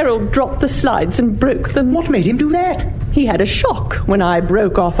 Harold dropped the slides and broke them. What made him do that? He had a shock when I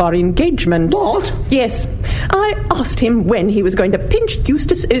broke off our engagement. What? Yes. I asked him when he was going to pinch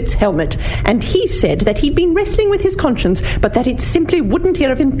Eustace Oates' helmet, and he said that he'd been wrestling with his conscience, but that it simply wouldn't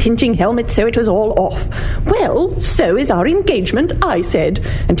hear of him pinching helmets, so it was all off. Well, so is our engagement, I said,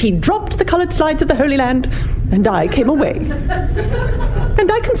 and he dropped the coloured slides of the Holy Land, and I came away.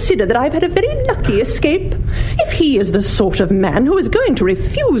 And I consider that I've had a very lucky escape. If he is the sort of man who is going to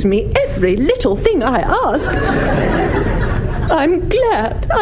refuse me every little thing I ask, I'm glad